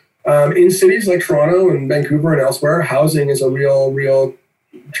 So in cities like Toronto and Vancouver and elsewhere, housing is a real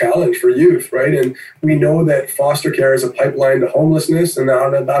challenge for youth, right? And we know that foster care is a pipeline to homelessness, and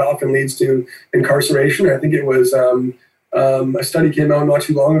that often leads to incarceration. I think it was a study came out not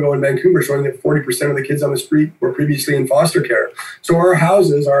too long ago in Vancouver showing that 40% of the kids on the street were previously in foster care. So our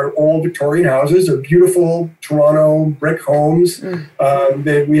houses are old Victorian houses. They're beautiful Toronto brick homes.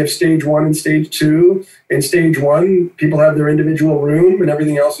 We have stage 1 and stage 2. In stage 1, people have their individual room and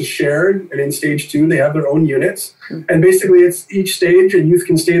everything else is shared. And in stage 2, they have their own units. And basically, it's each stage, a youth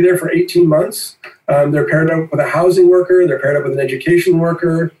can stay there for 18 months. They're paired up with a housing worker. They're paired up with an education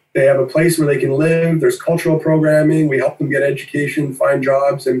worker. They have a place where they can live. There's cultural programming. We help them get education, find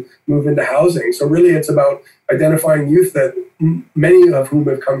jobs, and move into housing. So really, it's about identifying youth that many of whom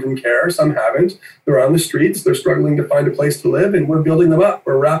have come from care, some haven't. They're on the streets. They're struggling to find a place to live, and we're building them up.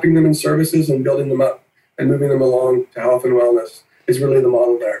 We're wrapping them in services and building them up and moving them along to health and wellness is really the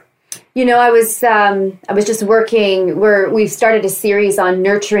model there. I was just working where we've started a series on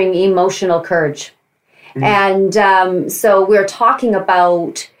nurturing emotional courage. And so we're talking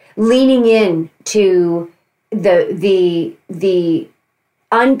about leaning in to the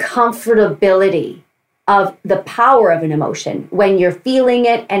uncomfortability of the power of an emotion when you're feeling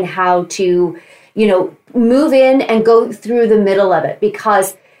it, and how to, move in and go through the middle of it,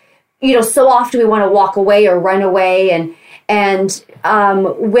 because, so often we want to walk away or run away. And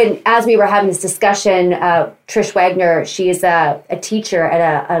as we were having this discussion, Trish Wagner, she is a teacher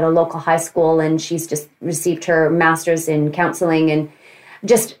at a local high school, and she's just received her master's in counseling, and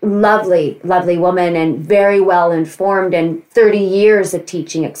just lovely woman, and very well informed, and 30 years of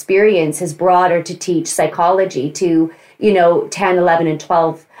teaching experience has brought her to teach psychology to 10, 11, and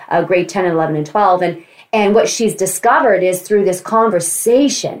 12, grade 10 and 11 and 12, and what she's discovered is through this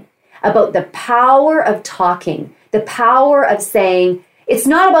conversation about the power of talking, the power of saying, it's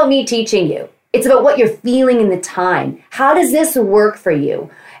not about me teaching you. It's about what you're feeling in the time. How does this work for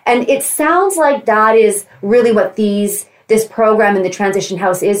you? And it sounds like that is really what this program in the Transition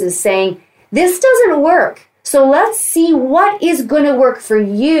House is saying, this doesn't work. So let's see what is going to work for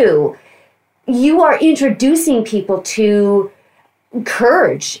you. You are introducing people to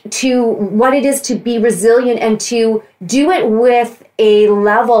courage, to what it is to be resilient, and to do it with a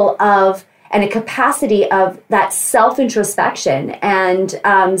level of and a capacity of that self-introspection and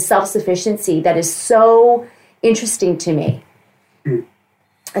self-sufficiency that is so interesting to me.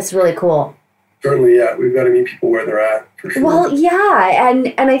 It's really cool. Certainly, yeah. We've got to meet people where they're at, for sure. Well, yeah.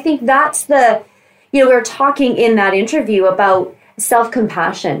 And I think that's we were talking in that interview about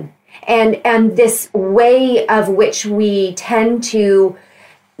self-compassion and this way of which we tend to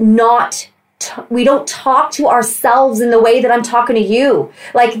we don't talk to ourselves in the way that I'm talking to you,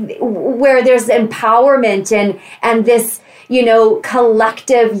 like where there's empowerment and this,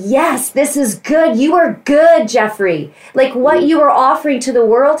 collective, yes, this is good. You are good, Jeffrey. Like what you are offering to the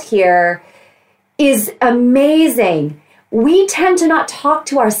world here is amazing. We tend to not talk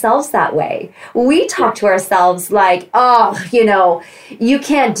to ourselves that way. We talk to ourselves like, oh, you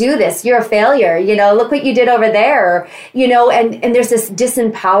can't do this. You're a failure. Look what you did over there. And there's this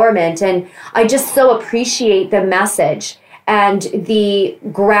disempowerment. And I just so appreciate the message and the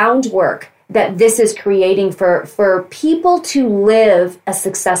groundwork that this is creating for people to live a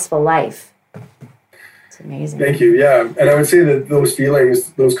successful life. It's amazing. Thank you. Yeah. And I would say that those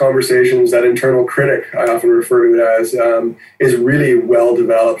feelings, those conversations, that internal critic, I often refer to it as, is really well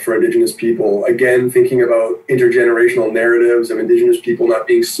developed for Indigenous people. Again, thinking about intergenerational narratives of Indigenous people not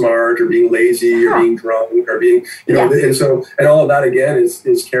being smart or being lazy or being drunk or being, you know, and all of that, again,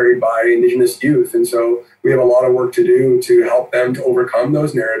 is carried by Indigenous youth. And so we have a lot of work to do to help them to overcome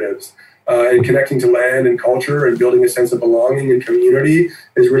those narratives. And connecting to land and culture and building a sense of belonging and community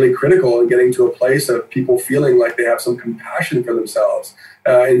is really critical in getting to a place of people feeling like they have some compassion for themselves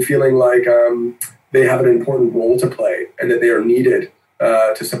and feeling like they have an important role to play and that they are needed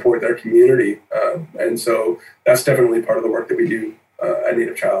to support their community. And so that's definitely part of the work that we do at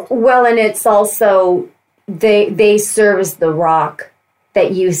Native Child. Well, and it's also, they serve as the rock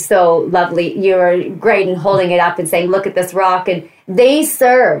that you so lovely, you're great in holding it up and saying, look at this rock, and they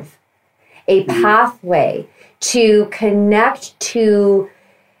serve a pathway to connect to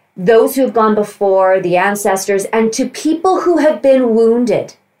those who have gone before, the ancestors, and to people who have been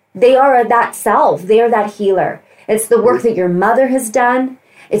wounded. They are that self. They are that healer. It's the work that your mother has done.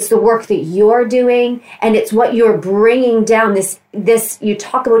 It's the work that you're doing, and it's what you're bringing down. This you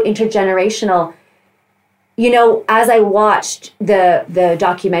talk about intergenerational. You know, as I watched the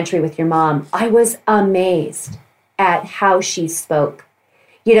documentary with your mom, I was amazed at how she spoke.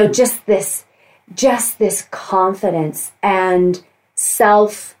 You know, just this confidence and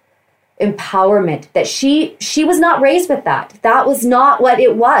self-empowerment that she was not raised with that. That was not what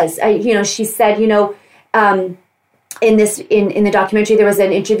it was. She said, in the documentary, there was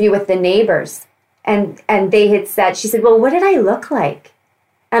an interview with the neighbors, and they had said, she said, well, what did I look like?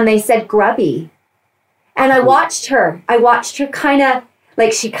 And they said, grubby. And I watched her kind of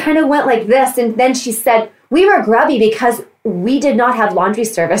like, she kind of went like this. And then she said, we were grubby because we did not have laundry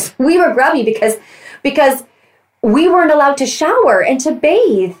service. We were grubby because we weren't allowed to shower and to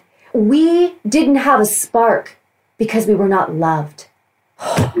bathe. We didn't have a spark because we were not loved.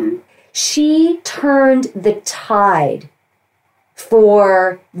 She turned the tide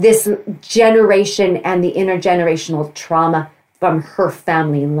for this generation and the intergenerational trauma from her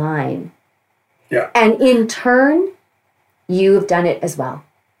family line. Yeah. And in turn, you've done it as well.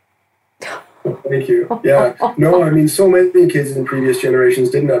 Thank you. Yeah. No, I mean, so many kids in previous generations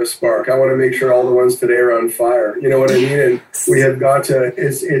didn't have a spark. I want to make sure all the ones today are on fire. You know what I mean? And we have got to,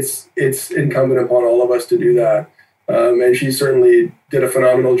 it's incumbent upon all of us to do that. And she certainly did a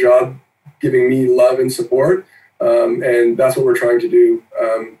phenomenal job giving me love and support. And that's what we're trying to do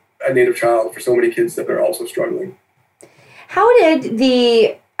at Native Child for so many kids that are also struggling. How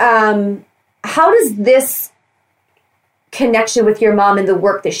does this connection with your mom and the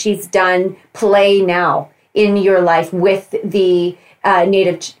work that she's done play now in your life with the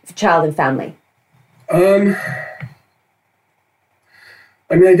Native Child and family? I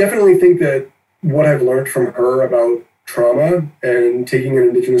mean, I definitely think that what I've learned from her about trauma and taking an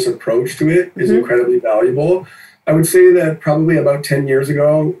Indigenous approach to it is incredibly valuable. I would say that probably about 10 years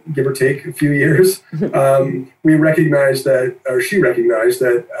ago, give or take a few years, she recognized that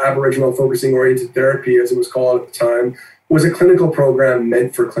Aboriginal focusing oriented therapy, as it was called at the time, was a clinical program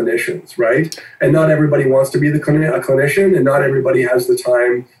meant for clinicians, right? And not everybody wants to be a clinician, and not everybody has the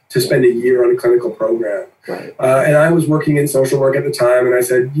time to spend a year on a clinical program. Right. And I was working in social work at the time, and I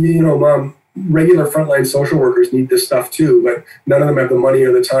said, Mom, regular frontline social workers need this stuff too, but none of them have the money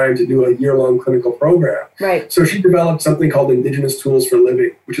or the time to do a year-long clinical program. Right. So she developed something called Indigenous Tools for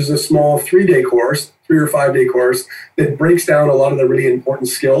Living, which is a small 3-day course, 3 or 5-day course that breaks down a lot of the really important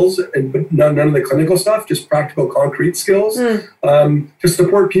skills, but none of the clinical stuff, just practical, concrete skills to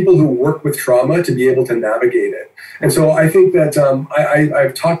support people who work with trauma to be able to navigate it. And so I think that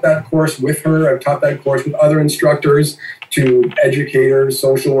I've taught that course with her. I've taught that course with other instructors, to educators,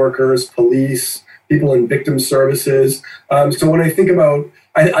 social workers, police, people in victim services. So when I think about,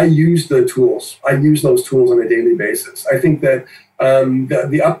 I use the tools. I use those tools on a daily basis. I think that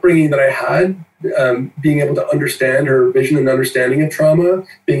the upbringing that I had, being able to understand her vision and understanding of trauma,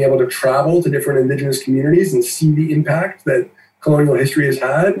 being able to travel to different Indigenous communities and see the impact that colonial history has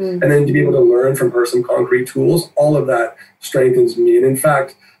had, and then to be able to learn from her some concrete tools, all of that strengthens me. And in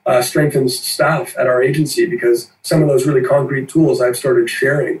fact, strengthens staff at our agency, because some of those really concrete tools I've started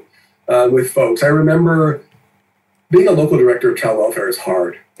sharing with folks. I remember being a local director of child welfare is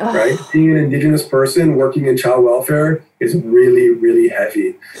hard, right? Being an Indigenous person working in child welfare is really, really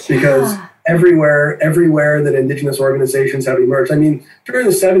heavy, because everywhere that Indigenous organizations have emerged. I mean, during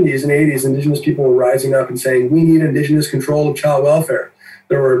the 70s and 80s, Indigenous people were rising up and saying, we need Indigenous control of child welfare.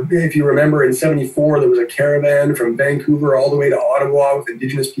 There were, if you remember, in 74, there was a caravan from Vancouver all the way to Ottawa with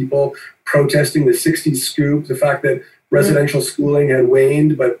Indigenous people protesting the 60s scoop, the fact that Residential schooling had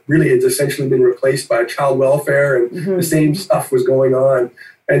waned, but really it's essentially been replaced by child welfare, and the same stuff was going on.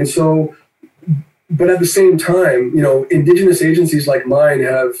 And so, but at the same time, Indigenous agencies like mine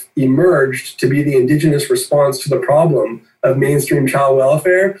have emerged to be the Indigenous response to the problem of mainstream child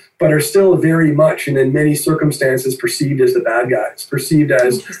welfare, but are still very much, and in many circumstances, perceived as the bad guys, perceived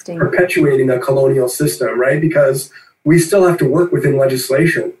as perpetuating a colonial system, right? Because we still have to work within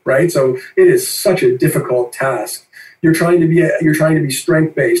legislation, right? So it is such a difficult task. You're trying to be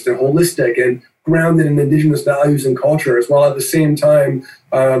strength-based and holistic and grounded in Indigenous values and cultures, while at the same time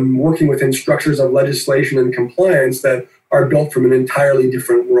working within structures of legislation and compliance that are built from an entirely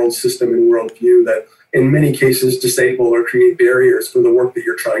different world system and worldview that in many cases disable or create barriers for the work that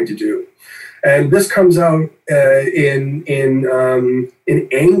you're trying to do. And this comes out in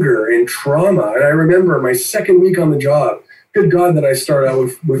anger and trauma. And I remember my second week on the job, good God that I start out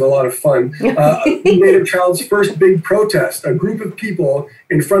with a lot of fun. Native Child's first big protest, a group of people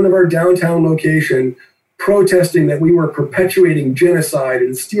in front of our downtown location protesting that we were perpetuating genocide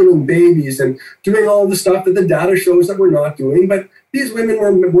and stealing babies and doing all the stuff that the data shows that we're not doing. But these women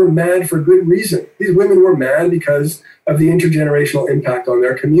were mad for good reason. These women were mad because of the intergenerational impact on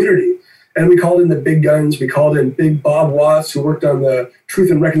their community. And we called in the big guns. We called in Big Bob Watts, who worked on the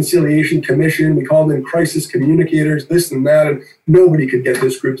Truth and Reconciliation Commission. We called in crisis communicators, this and that, and nobody could get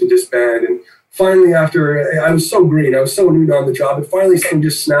this group to disband. And finally, after I was so green, I was so new on the job, and finally something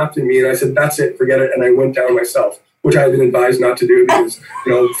just snapped in me, and I said, that's it, forget it, and I went down myself, which I had been advised not to do because,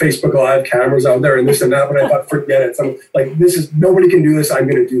 Facebook Live cameras out there and this and that, but I thought, forget it. So I'm like, nobody can do this, I'm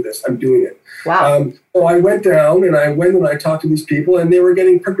going to do this, I'm doing it. Wow. So I went down and I talked to these people, and they were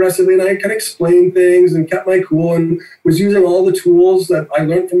getting progressively, and I kind of explained things and kept my cool and was using all the tools that I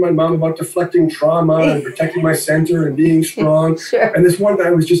learned from my mom about deflecting trauma and protecting my center and being strong. Sure. And this one guy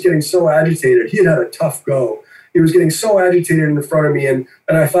was just getting so agitated. He had a tough go. He was getting so agitated in front of me, and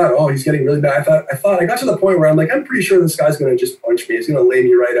I thought, oh, he's getting really bad. I got to the point where I'm like, I'm pretty sure this guy's going to just punch me. He's going to lay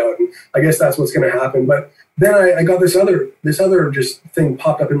me right out, and I guess that's what's going to happen. But then I got this other just thing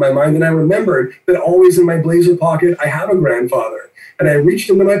popped up in my mind, and I remembered that always in my blazer pocket, I have a grandfather. And I reached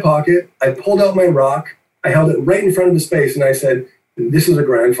into my pocket, I pulled out my rock, I held it right in front of his face, and I said, this is a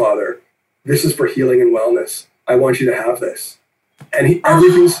grandfather. This is for healing and wellness. I want you to have this. And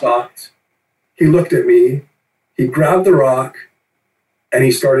everything stopped. He looked at me, he grabbed the rock, and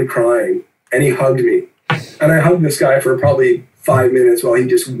he started crying, and he hugged me. And I hugged this guy for probably 5 minutes while he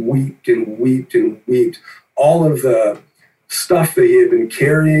just wept and wept and wept. All of the stuff that he had been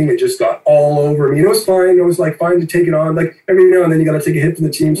carrying, it just got all over me. And it was fine. It was like fine to take it on. Like every now and then you got to take a hit from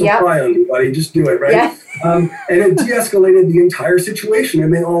the team. So cry on me, buddy. Just do it, right? Yeah. And it de-escalated the entire situation,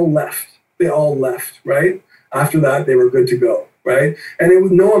 and they all left. They all left, right? After that, they were good to go, right? And it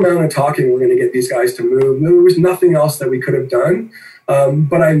was no amount of talking were going to get these guys to move. There was nothing else that we could have done.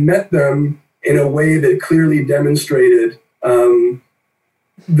 But I met them in a way that clearly demonstrated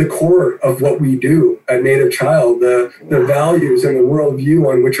the core of what we do at Native Child, the values and the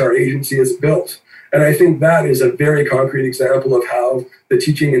worldview on which our agency is built. And I think that is a very concrete example of how the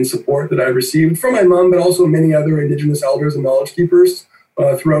teaching and support that I've received from my mom, but also many other Indigenous elders and knowledge keepers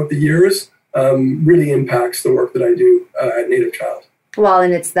throughout the years, really impacts the work that I do at Native Child. Well,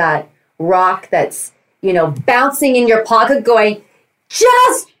 and it's that rock that's, bouncing in your pocket going,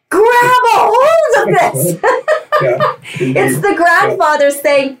 just grab a hold of this. Yeah, it's the grandfather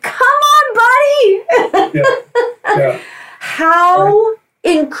saying, come on, buddy. How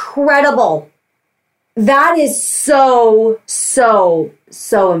incredible. That is so, so,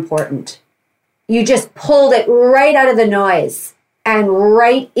 so important. You just pulled it right out of the noise and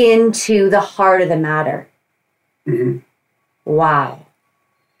right into the heart of the matter. Mm-hmm. Wow.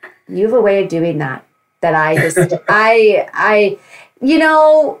 You have a way of doing that I just,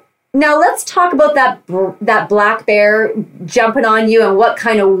 now let's talk about that black bear jumping on you and what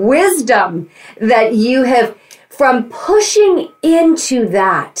kind of wisdom that you have from pushing into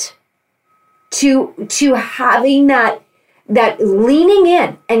that to having that leaning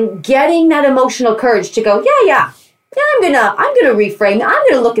in and getting that emotional courage to go, I'm gonna reframe. I'm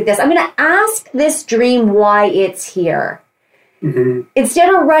gonna look at this. I'm gonna ask this dream why it's here. Mm-hmm.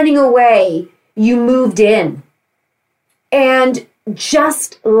 Instead of running away, you moved in. And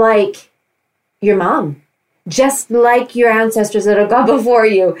just like your mom, just like your ancestors that have gone before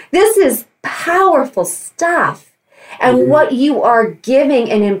you, this is powerful stuff. And what you are giving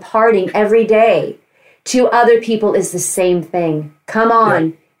and imparting every day to other people is the same thing. Come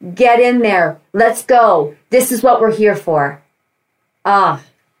on, get in there. Let's go. This is what we're here for.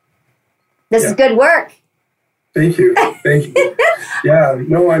 This is good work. Thank you. Thank you. Yeah,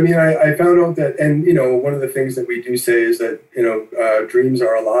 no, I mean, I found out that, and, one of the things that we do say is that, dreams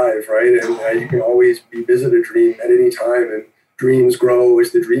are alive, right? And you can always revisit a dream at any time, and dreams grow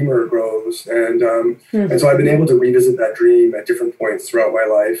as the dreamer grows. And so I've been able to revisit that dream at different points throughout my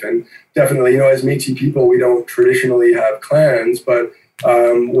life. And definitely, as Métis people, we don't traditionally have clans, but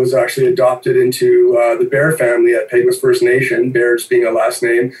was actually adopted into the Bear family at Peguis First Nation, Bear just being a last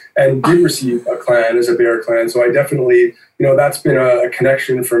name, and did receive a clan as a Bear clan. So I definitely, that's been a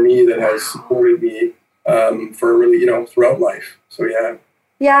connection for me that has supported me for really, throughout life. So yeah.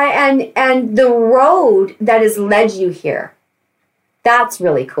 Yeah, and the road that has led you here, that's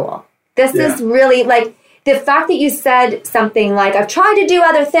really cool. This is really, like, the fact that you said something like, I've tried to do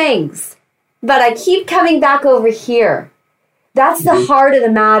other things, but I keep coming back over here. That's the heart of the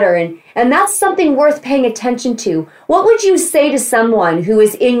matter, and that's something worth paying attention to. What would you say to someone who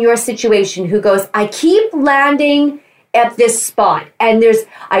is in your situation who goes, I keep landing at this spot, and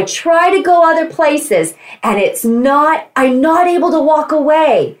I try to go other places, and I'm not able to walk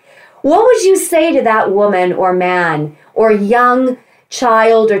away? What would you say to that woman or man or young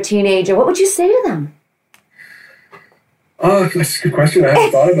child or teenager? What would you say to them? Oh, that's a good question. I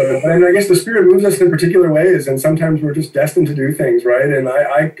haven't thought about it. And I guess the spirit moves us in particular ways, and sometimes we're just destined to do things, right? And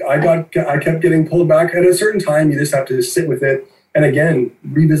I kept getting pulled back. At a certain time, you just have to sit with it and, again,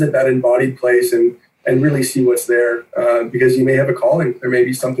 revisit that embodied place and really see what's there, because you may have a calling. There may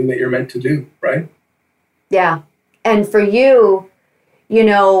be something that you're meant to do, right? Yeah. And for you,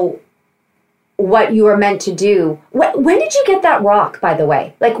 what you were meant to do. When did you get that rock, by the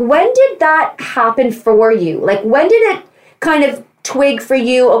way? Like, when did that happen for you? Like, when did it kind of twig for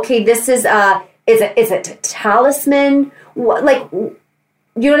you? Okay, this is a talisman? You know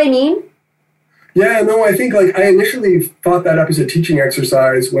what I mean? Yeah, no, I think I initially thought that up as a teaching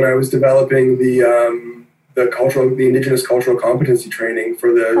exercise when I was developing the Indigenous cultural competency training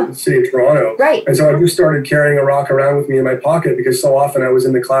for the city of Toronto. Right. And so I just started carrying a rock around with me in my pocket because so often I was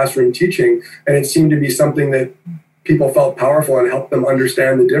in the classroom teaching, and it seemed to be something that people felt powerful and helped them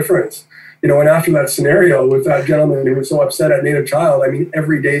understand the difference. And after that scenario with that gentleman who was so upset at Native Child, I mean,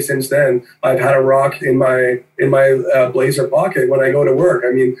 every day since then, I've had a rock in my blazer pocket when I go to work. I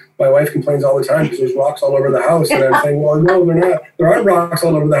mean, my wife complains all the time because there's rocks all over the house, and I'm saying, well, no, they're not. There aren't rocks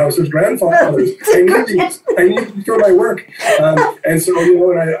all over the house. There's grandfathers. I need these for my work. And so,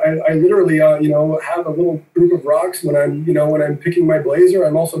 and I literally, have a little group of rocks when I'm picking my blazer.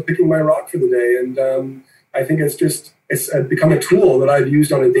 I'm also picking my rock for the day, and I think it's become a tool that I've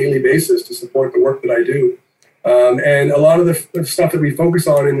used on a daily basis to support the work that I do. And a lot of the stuff that we focus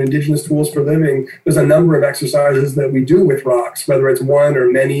on in Indigenous Tools for Living, there's a number of exercises that we do with rocks, whether it's one or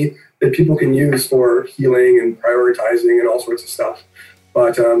many, that people can use for healing and prioritizing and all sorts of stuff.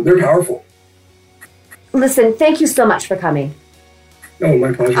 But they're powerful. Listen, thank you so much for coming. Oh,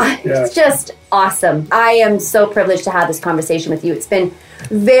 my pleasure. It's just awesome. I am so privileged to have this conversation with you. It's been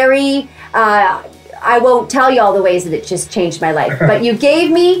very... I won't tell you all the ways that it just changed my life, but you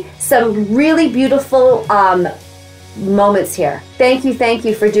gave me some really beautiful moments here. Thank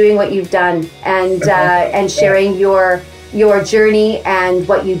you for doing what you've done and sharing your journey and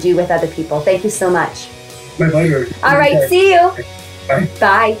what you do with other people. Thank you so much. My pleasure. All right, see you. Bye.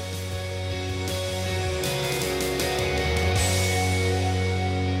 Bye.